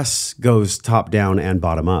 the stress goes top down and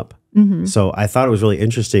bottom up. So I thought it was really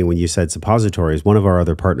interesting when you said suppositories. One of our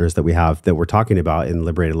other partners that we have that we're talking about in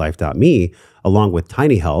LiberatedLife.me, along with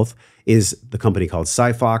Tiny Health, is the company called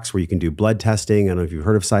Cyfox, where you can do blood testing. I don't know if you've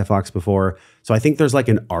heard of Cyfox before. So I think there's like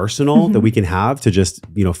an arsenal that we can have to just,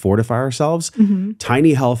 fortify ourselves.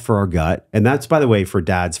 Tiny Health for our gut. And that's, by the way, for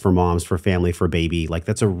dads, for moms, for family, for baby. Like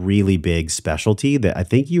that's a really big specialty that I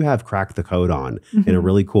think you have cracked the code on in a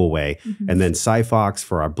really cool way. And then Cyfox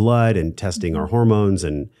for our blood and testing our hormones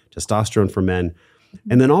and testosterone for men.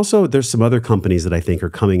 And then also there's some other companies that I think are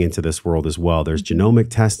coming into this world as well. There's genomic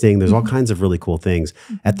testing. There's all kinds of really cool things.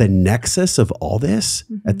 At the nexus of all this,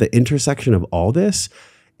 at the intersection of all this,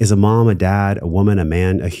 is a mom, a dad, a woman, a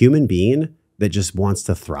man, a human being that just wants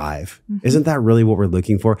to thrive. Isn't that really what we're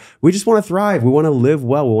looking for? We just want to thrive. We want to live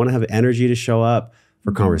well. We want to have energy to show up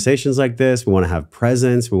for conversations like this. We want to have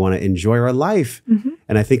presence. We want to enjoy our life.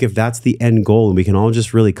 And I think if that's the end goal and we can all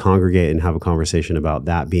just really congregate and have a conversation about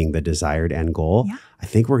that being the desired end goal, I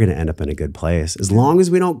think we're going to end up in a good place. As long as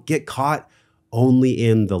we don't get caught only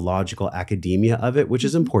in the logical academia of it, which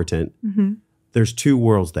is important. There's two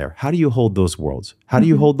worlds there. How do you hold those worlds? How do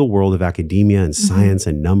you hold the world of academia and science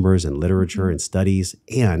and numbers and literature and studies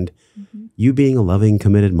and you being a loving,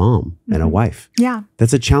 committed mom and a wife? Yeah.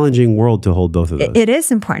 That's a challenging world to hold both of those. It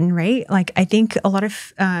is important, right? Like I think a lot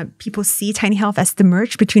of people see Tiny Health as the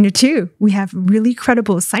merge between the two. We have really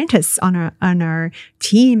credible scientists on our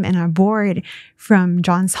team and our board from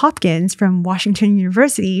Johns Hopkins, from Washington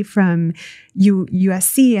University, from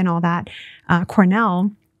USC and all that,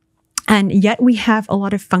 Cornell. And yet we have a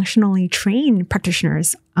lot of functionally trained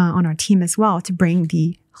practitioners on our team as well to bring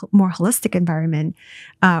the more holistic environment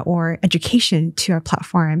or education to our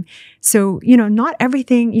platform. So, not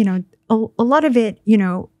everything, a lot of it,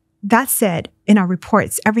 that said, in our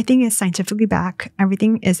reports, everything is scientifically backed.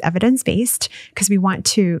 Everything is evidence-based because we want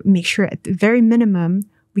to make sure at the very minimum,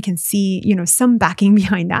 we can see, some backing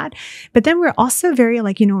behind that. But then we're also very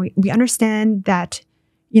we understand that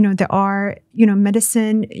there are,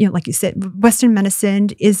 medicine, like you said, Western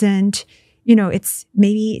medicine isn't, it's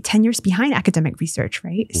maybe 10 years behind academic research,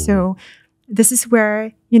 right? So this is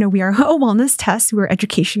where, we are a wellness test. We're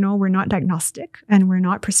educational. We're not diagnostic and we're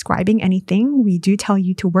not prescribing anything. We do tell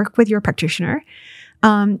you to work with your practitioner.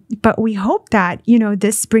 But we hope that,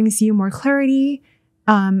 this brings you more clarity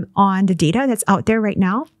on the data that's out there right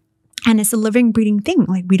now. And it's a living, breathing thing.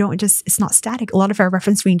 Like it's not static. A lot of our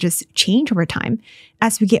reference ranges change over time.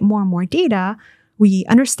 As we get more and more data, we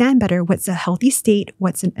understand better what's a healthy state,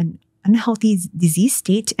 what's an unhealthy disease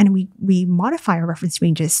state. And we modify our reference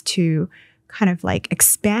ranges to kind of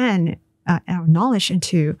expand our knowledge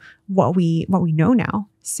into what we know now.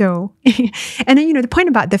 So, and then, the point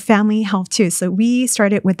about the family health too. So we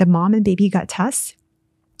started with the mom and baby gut test.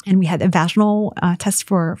 And we had a vaginal test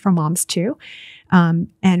for moms too.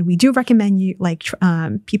 And we do recommend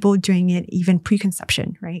people doing it even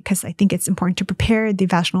preconception, right? Because I think it's important to prepare the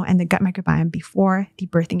vaginal and the gut microbiome before the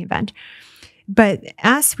birthing event. But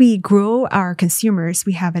as we grow our consumers,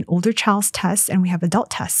 we have an older child's test and we have adult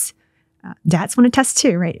tests. Dads want to test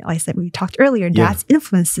too, right? Like I said, we talked earlier, dads can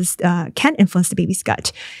influence the baby's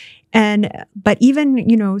gut. But even,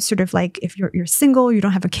 if you're single, you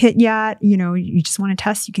don't have a kid yet, you just want to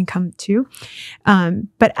test, you can come too.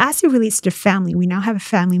 But as it relates to family, we now have a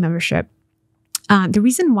family membership. The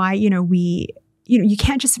reason why, you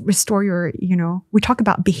can't just restore your, we talked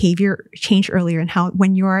about behavior change earlier and how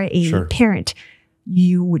when you're a parent,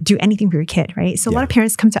 you would do anything for your kid, right? So a lot of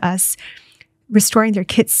parents come to us restoring their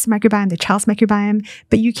kid's microbiome, their child's microbiome,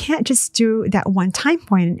 but you can't just do that one time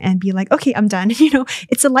point and be like, okay, I'm done.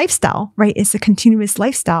 It's a lifestyle, right? It's a continuous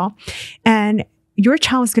lifestyle. And your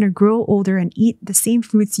child is going to grow older and eat the same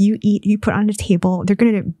foods you eat, you put on the table. They're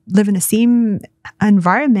going to live in the same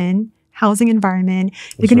environment, housing environment.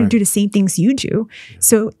 They're going to do the same things you do.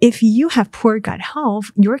 So if you have poor gut health,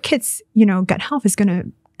 your kid's, gut health is going to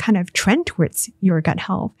kind of trend towards your gut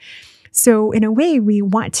health. So in a way, we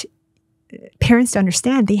want parents to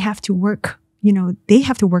understand they have to work,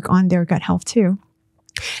 on their gut health too.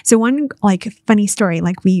 So one funny story,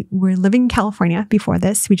 we were living in California before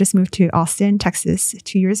this. We just moved to Austin, Texas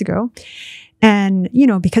 2 years ago. And,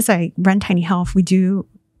 because I run Tiny Health, we do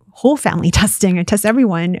whole family testing. I test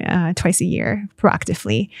everyone twice a year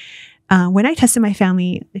proactively. When I tested my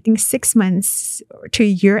family, I think 6 months to a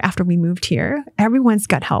year after we moved here, everyone's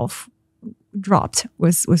gut health dropped,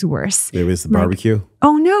 was worse. It was the barbecue.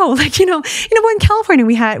 Oh no. In California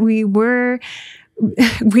we were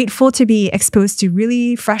grateful to be exposed to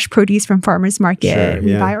really fresh produce from farmers market.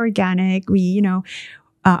 We buy organic.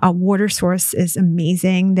 Our water source is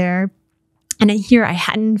amazing there. And then here I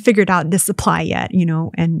hadn't figured out the supply yet,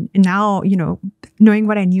 and now, knowing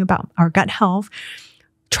what I knew about our gut health,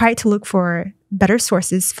 tried to look for better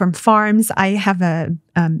sources from farms. I have a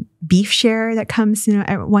beef share that comes,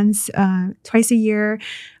 twice a year.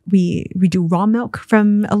 We do raw milk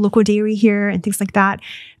from a local dairy here and things like that.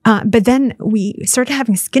 But then we started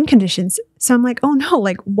having skin conditions. So I'm like, oh no,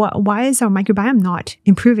 why is our microbiome not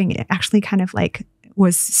improving? It actually kind of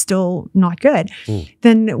was still not good.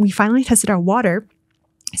 Then we finally tested our water.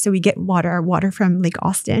 So we get our water from Lake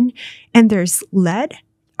Austin, and there's lead,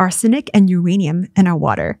 arsenic and uranium in our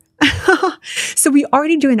water. So we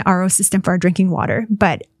already do an RO system for our drinking water,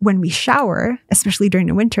 but when we shower, especially during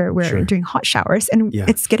the winter, we're doing hot showers and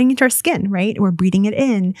it's getting into our skin, right? We're breathing it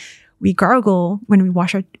in. We gargle when we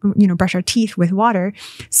wash our, brush our teeth with water.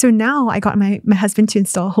 So now I got my husband to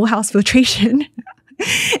install whole house filtration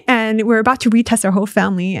and we're about to retest our whole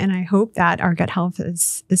family. And I hope that our gut health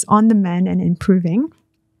is on the mend and improving.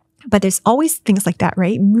 But there's always things like that,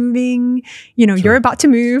 right? Moving, you're about to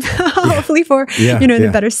move, hopefully for, the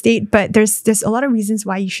better state. But there's a lot of reasons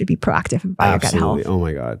why you should be proactive about your gut health. Oh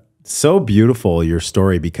my God. So beautiful, your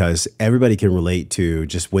story, because everybody can relate to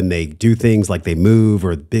just when they do things like they move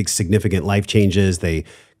or big significant life changes, they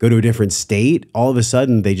go to a different state, all of a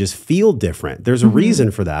sudden they just feel different. There's a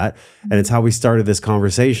reason for that. And it's how we started this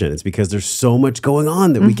conversation. It's because there's so much going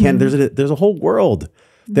on that we can't, there's a whole world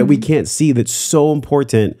that we can't see that's so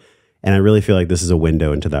important. And I really feel like this is a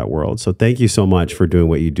window into that world. So thank you so much for doing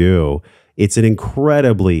what you do. It's an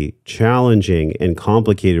incredibly challenging and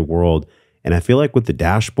complicated world. And I feel like with the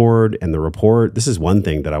dashboard and the report, this is one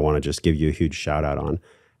thing that I want to just give you a huge shout out on.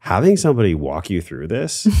 Having somebody walk you through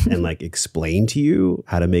this and like explain to you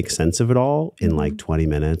how to make sense of it all in like 20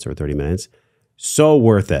 minutes or 30 minutes, so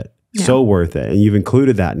worth it. Yeah. So worth it. And you've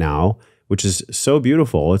included that now, which is so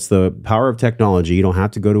beautiful. It's the power of technology. You don't have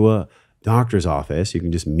to go to a doctor's office. You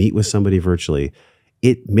can just meet with somebody virtually.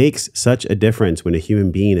 It makes such a difference when a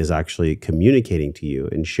human being is actually communicating to you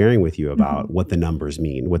and sharing with you about what the numbers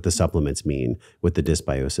mean, what the supplements mean, what the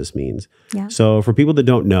dysbiosis means. Yeah. So for people that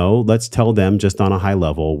don't know, let's tell them just on a high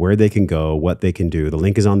level where they can go, what they can do. The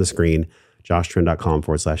link is on the screen,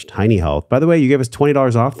 joshtrent.com/tinyhealth. By the way, you gave us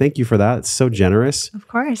 $20 off. Thank you for that. It's so generous. Of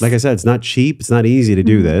course. Like I said, it's not cheap. It's not easy to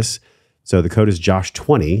do this. So the code is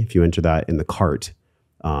JOSH20. If you enter that in the cart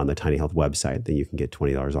on the Tiny Health website, then you can get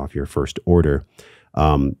 $20 off your first order.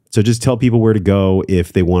 So just tell people where to go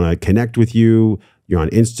if they want to connect with you. You're on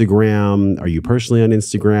Instagram. Are you personally on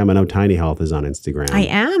Instagram? I know Tiny Health is on Instagram. I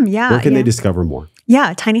am, yeah. Where can they discover more?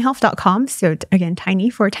 Yeah, tinyhealth.com. So again, tiny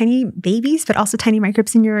for tiny babies, but also tiny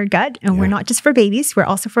microbes in your gut. And we're not just for babies, we're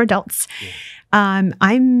also for adults.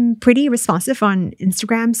 I'm pretty responsive on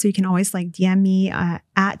Instagram, so you can always like DM me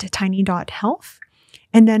at tiny.health.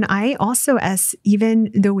 And then I also,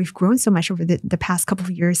 even though we've grown so much over the past couple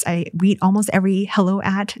of years, I read almost every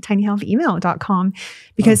hello@tinyhealthemail.com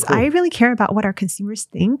because I really care about what our consumers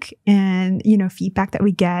think and, feedback that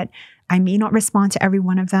we get. I may not respond to every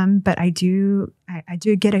one of them, but I do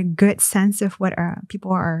get a good sense of what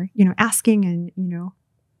people are, asking and,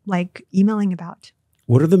 like emailing about.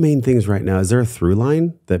 What are the main things right now? Is there a through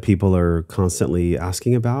line that people are constantly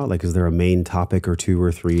asking about? Like, is there a main topic or two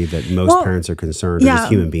or three that most parents are concerned or just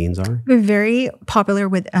human beings are? We're very popular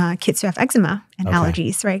with kids who have eczema and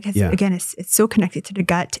allergies, right? Because again, it's so connected to the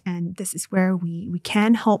gut. And this is where we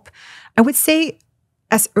can help, I would say,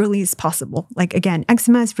 as early as possible. Like again,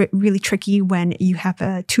 eczema is really tricky when you have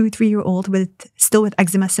a 2-3-year-old still with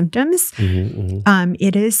eczema symptoms.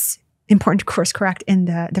 It is important to course correct in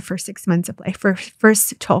the first 6 months of life,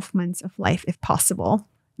 first 12 months of life, if possible.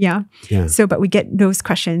 Yeah. So, but we get those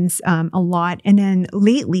questions a lot. And then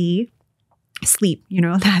lately, sleep,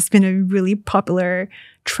 that has been a really popular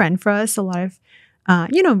trend for us. A lot of,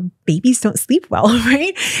 babies don't sleep well,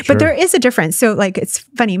 right? Sure. But there is a difference. So like, it's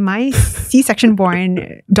funny, my C-section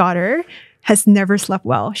born daughter has never slept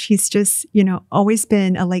well. She's just, always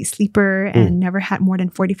been a light sleeper and never had more than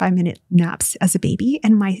 45-minute naps as a baby.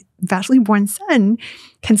 And my vaginally born son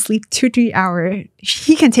can sleep 2 to 3 hours.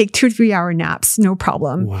 He can take 2 to 3 hour naps, no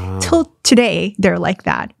problem. Wow. Till today, they're like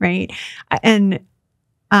that, right? And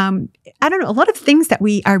I don't know, a lot of things that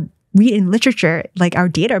we read in literature, like our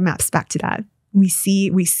data maps back to that. We see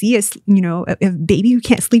a baby who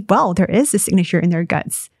can't sleep well, there is a signature in their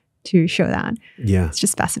guts to show that. Yeah. It's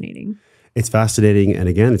just fascinating. It's fascinating. And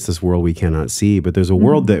again, it's this world we cannot see, but there's a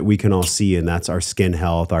world that we can all see. And that's our skin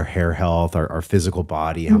health, our hair health, our physical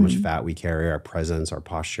body, how much fat we carry, our presence, our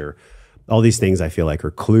posture. All these things I feel like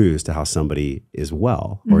are clues to how somebody is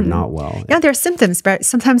well or not well. Yeah, there are symptoms, but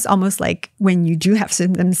sometimes almost like when you do have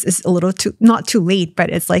symptoms, it's a little not too late, but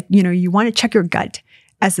it's like, you want to check your gut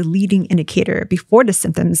as a leading indicator before the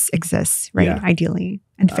symptoms exist, right? Yeah. Ideally,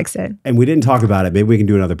 and fix it. And we didn't talk about it. Maybe we can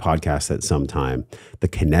do another podcast at some time. The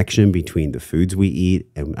connection between the foods we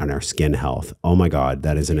eat and our skin health. Oh my God,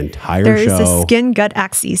 that is an entire show. There's a skin-gut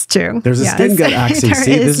axis too. There's a skin-gut axis.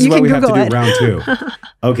 See, this is what we have to do round 2.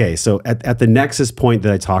 Okay, so at the nexus point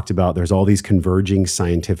that I talked about, there's all these converging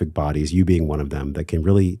scientific bodies, you being one of them, that can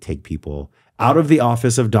really take people out of the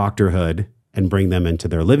office of doctorhood and bring them into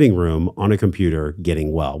their living room on a computer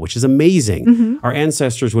getting well, which is amazing. Our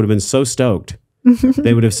ancestors would have been so stoked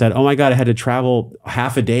They would have said, oh my God, I had to travel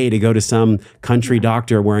half a day to go to some country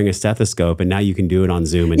doctor wearing a stethoscope, and now you can do it on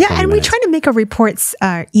Zoom in 20 minutes. We try to make our reports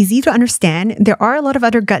easy to understand. There are a lot of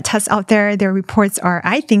other gut tests out there. Their reports are,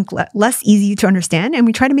 I think, less easy to understand, and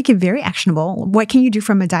we try to make it very actionable. What can you do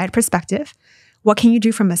from a diet perspective? What can you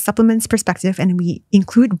do from a supplements perspective? And we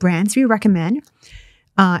include brands we recommend.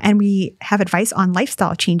 And we have advice on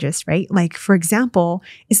lifestyle changes, right? Like, for example,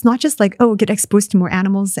 it's not just like, oh, get exposed to more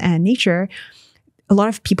animals and nature. A lot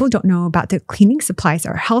of people don't know about the cleaning supplies.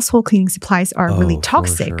 Our household cleaning supplies are really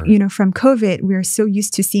toxic. Sure. You know, from COVID, we're so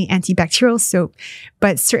used to seeing antibacterial soap,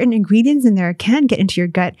 but certain ingredients in there can get into your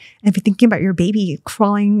gut. And if you're thinking about your baby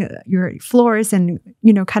crawling your floors and,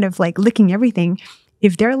 you know, kind of like licking everything,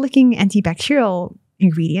 if they're licking antibacterial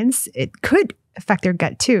ingredients, it could affect their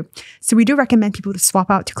gut too. So we do recommend people to swap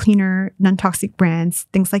out to cleaner, non-toxic brands,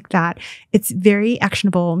 things like that. It's very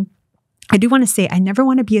actionable. I do want to say, I never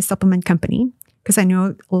want to be a supplement company, because I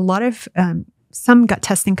know a lot of some gut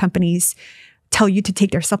testing companies tell you to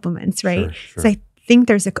take their supplements, right? Sure. So I think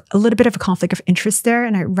there's a little bit of a conflict of interest there.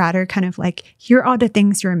 And I'd rather kind of like, here are the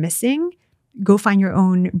things you're missing. Go find your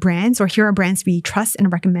own brands, or here are brands we trust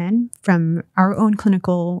and recommend from our own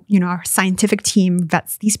clinical, you know, our scientific team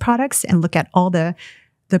vets these products and look at all the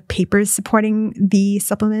papers supporting the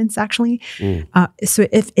supplements actually. So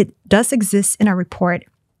if it does exist in our report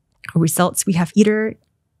or results, we have either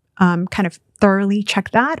kind of thoroughly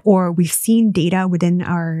checked that, or we've seen data within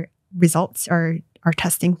our results or our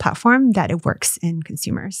testing platform that it works in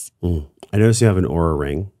consumers. I noticed you have an Oura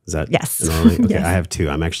ring. Is that yes? An Oura ring? Okay, Yes.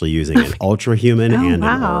 I'm actually using an Ultra Human and an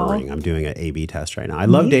Oura ring. I'm doing an A/B test right now. I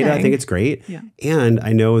love data. I think it's great. Yeah. And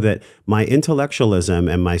I know that my intellectualism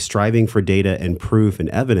and my striving for data and proof and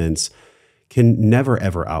evidence can never,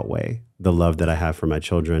 ever outweigh the love that I have for my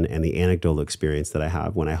children and the anecdotal experience that I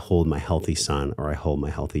have when I hold my healthy son or I hold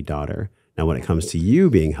my healthy daughter. Now, when it comes to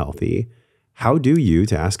you being healthy, how do you,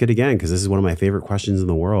 to ask it again, because this is one of my favorite questions in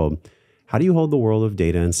the world, how do you hold the world of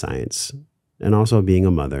data and science and also being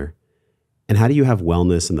a mother? And how do you have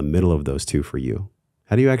wellness in the middle of those two for you?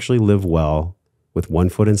 How do you actually live well with one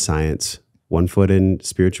foot in science, one foot in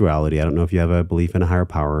spirituality? I don't know if you have a belief in a higher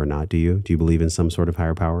power or not. Do you? Do you believe in some sort of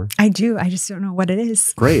higher power? I do. I just don't know what it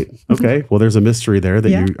is. Great. Okay. Well, there's a mystery there that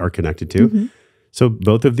you are connected to. So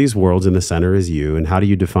both of these worlds, in the center is you. And how do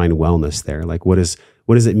you define wellness there? Like, what does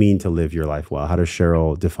it mean to live your life well? How does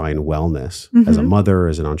Cheryl define wellness as a mother,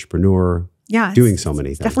 as an entrepreneur? Yeah, doing so many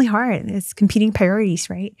things. It's definitely hard. It's competing priorities,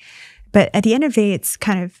 right? But at the end of the day, it's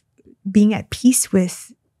kind of being at peace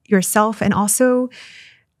with yourself and also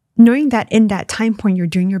knowing that in that time point, you're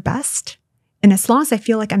doing your best. And as long as I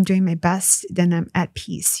feel like I'm doing my best, then I'm at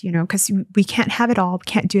peace, you know, because we can't have it all.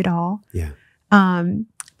 We can't do it all. Yeah.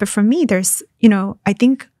 But for me, there's, you know, I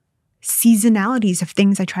think seasonalities of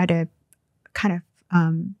things I try to kind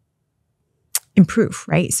of improve,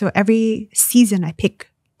 right? So every season I pick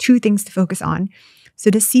 2 things to focus on. So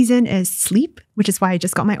this season is sleep, which is why I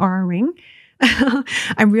just got my Oura ring.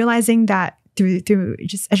 I'm realizing that through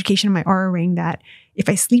just education on my Oura ring that if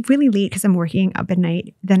I sleep really late because I'm working up at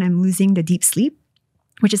night, then I'm losing the deep sleep,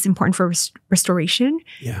 which is important for restoration.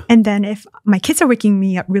 Yeah. And then if my kids are waking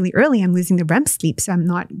me up really early, I'm losing the REM sleep. So I'm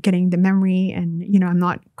not getting the memory and, you know, I'm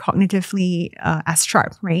not cognitively as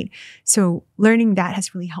sharp, right? So learning that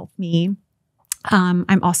has really helped me.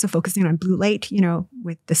 I'm also focusing on blue light, you know,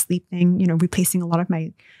 with the sleep thing, you know, replacing a lot of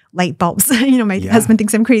my light bulbs. You know, my husband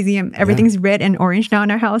thinks I'm crazy. Everything's red and orange now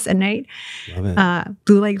in our house at night. Love it.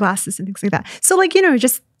 Blue light glasses and things like that. So like, you know,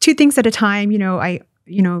 just 2 things at a time. You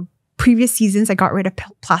know, previous seasons, I got rid of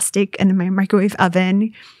plastic and my microwave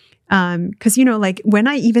oven. Because, you know, like when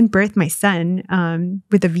I even birthed my son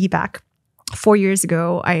with a VBAC 4 years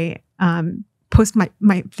ago, I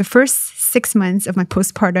the first 6 months of my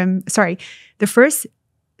postpartum, the first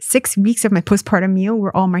 6 weeks of my postpartum meal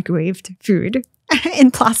were all microwaved food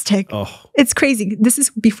in plastic. Oh. It's crazy. This is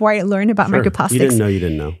before I learned about microplastics. You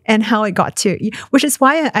didn't know. And how it got to, which is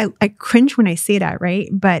why I cringe when I say that, right?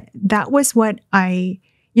 But that was what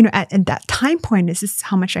you know, at that time point, this is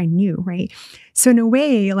how much I knew, right? So in a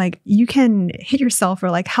way, like you can hit yourself or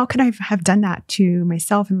like, how could I have done that to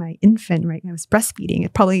myself and my infant, right? I was breastfeeding.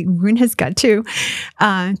 It probably ruined his gut too.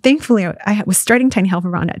 Thankfully, I was starting Tiny Health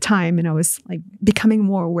around that time and I was like becoming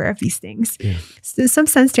more aware of these things. Yeah. So in some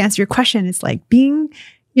sense, to answer your question, it's like being,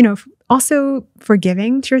 you know, also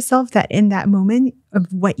forgiving to yourself that in that moment of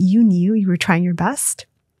what you knew, you were trying your best.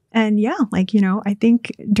 And yeah, like, you know, I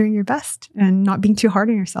think doing your best and not being too hard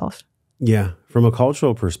on yourself. Yeah. From a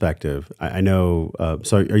cultural perspective, I know,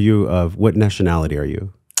 so are you what nationality are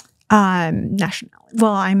you? Nationality.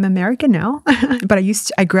 Well, I'm American now, but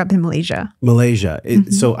I grew up in Malaysia. Malaysia.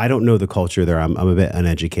 So I don't know the culture there. I'm a bit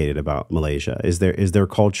uneducated about Malaysia. Is their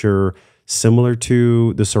culture similar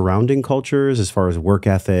to the surrounding cultures as far as work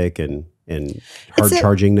ethic and hard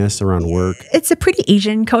chargingness around work? It's a pretty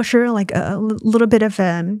Asian culture, like a little bit of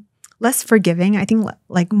less forgiving. I think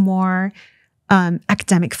like more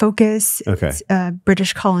academic focus. Okay. It's a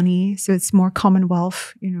British colony, so it's more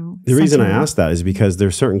Commonwealth, The reason I ask that is because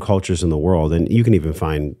there's certain cultures in the world, and you can even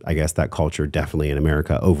find, I guess, that culture definitely in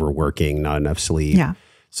America, overworking, not enough sleep. Yeah.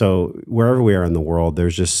 So wherever we are in the world,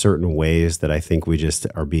 there's just certain ways that I think we just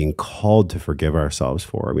are being called to forgive ourselves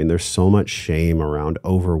for. I mean, there's so much shame around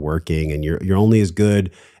overworking, and you're only as good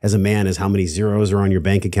as a man as how many zeros are on your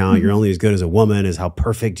bank account. Mm-hmm. You're only as good as a woman as how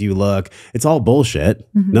perfect you look. It's all bullshit.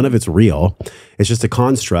 Mm-hmm. None of it's real. It's just a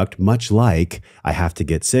construct, much like I have to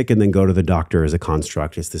get sick and then go to the doctor as a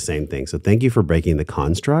construct. It's the same thing. So thank you for breaking the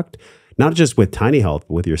construct, not just with Tiny Health,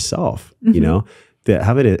 but with yourself, Mm-hmm.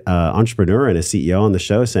 Having an entrepreneur and a CEO on the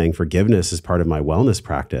show saying forgiveness is part of my wellness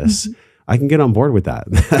practice, mm-hmm. I can get on board with that.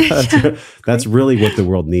 That's really what the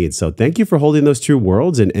world needs. So thank you for holding those two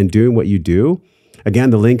worlds and doing what you do.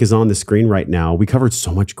 Again, the link is on the screen right now. We covered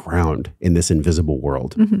so much ground in this invisible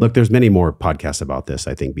world. Mm-hmm. Look, there's many more podcasts about this,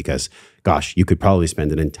 I think, because, gosh, you could probably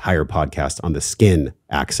spend an entire podcast on the skin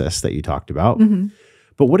axis that you talked about. Mm-hmm.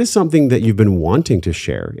 But what is something that you've been wanting to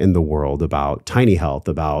share in the world about tiny health,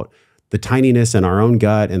 about the tininess in our own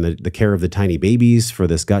gut and the care of the tiny babies for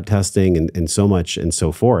this gut testing and so much and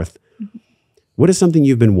so forth? Mm-hmm. What is something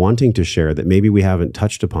you've been wanting to share that maybe we haven't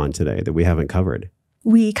touched upon today, that we haven't covered?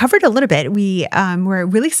 We covered a little bit. We're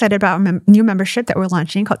really excited about a new membership that we're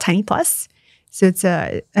launching called Tiny Plus. So it's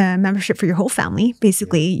a membership for your whole family.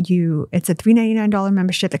 Basically, it's a $399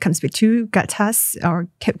 membership that comes with 2 gut tests, or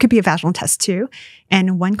could be a vaginal test too,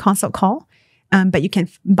 and 1 consult call. But you can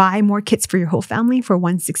buy more kits for your whole family for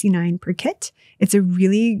 $169 per kit. It's a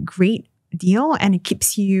really great deal, and it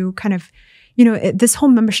keeps you kind of, this whole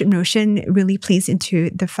membership notion really plays into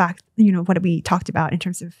the fact, what we talked about in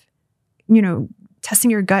terms of,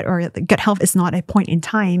 testing your gut or gut health is not a point in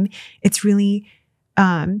time. It's really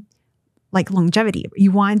like longevity.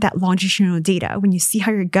 You want that longitudinal data. When you see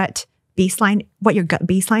how your gut baseline, what your gut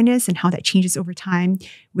baseline is and how that changes over time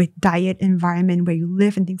with diet, environment, where you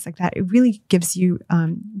live and things like that, it really gives you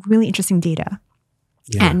really interesting data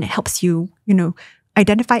and helps you,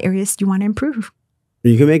 identify areas you want to improve.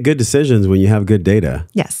 You can make good decisions when you have good data.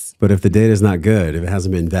 Yes. But if the data is not good, if it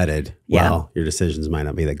hasn't been vetted, well, your decisions might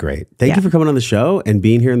not be that great. Thank you for coming on the show and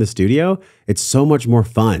being here in the studio. It's so much more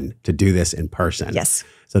fun to do this in person. Yes.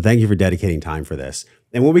 So thank you for dedicating time for this.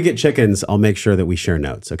 And when we get chickens, I'll make sure that we share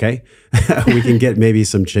notes, okay? We can get maybe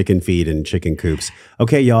some chicken feed and chicken coops.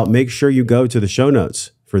 Okay, y'all, make sure you go to the show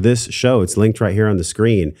notes for this show. It's linked right here on the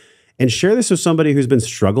screen. And share this with somebody who's been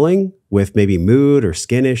struggling with maybe mood or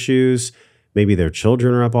skin issues. Maybe their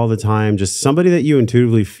children are up all the time. Just somebody that you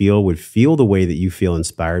intuitively feel would feel the way that you feel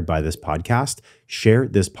inspired by this podcast. Share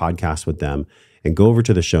this podcast with them and go over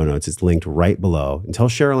to the show notes. It's linked right below. Until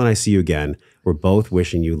Cheryl and I see you again, we're both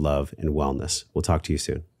wishing you love and wellness. We'll talk to you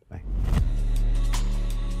soon. Bye.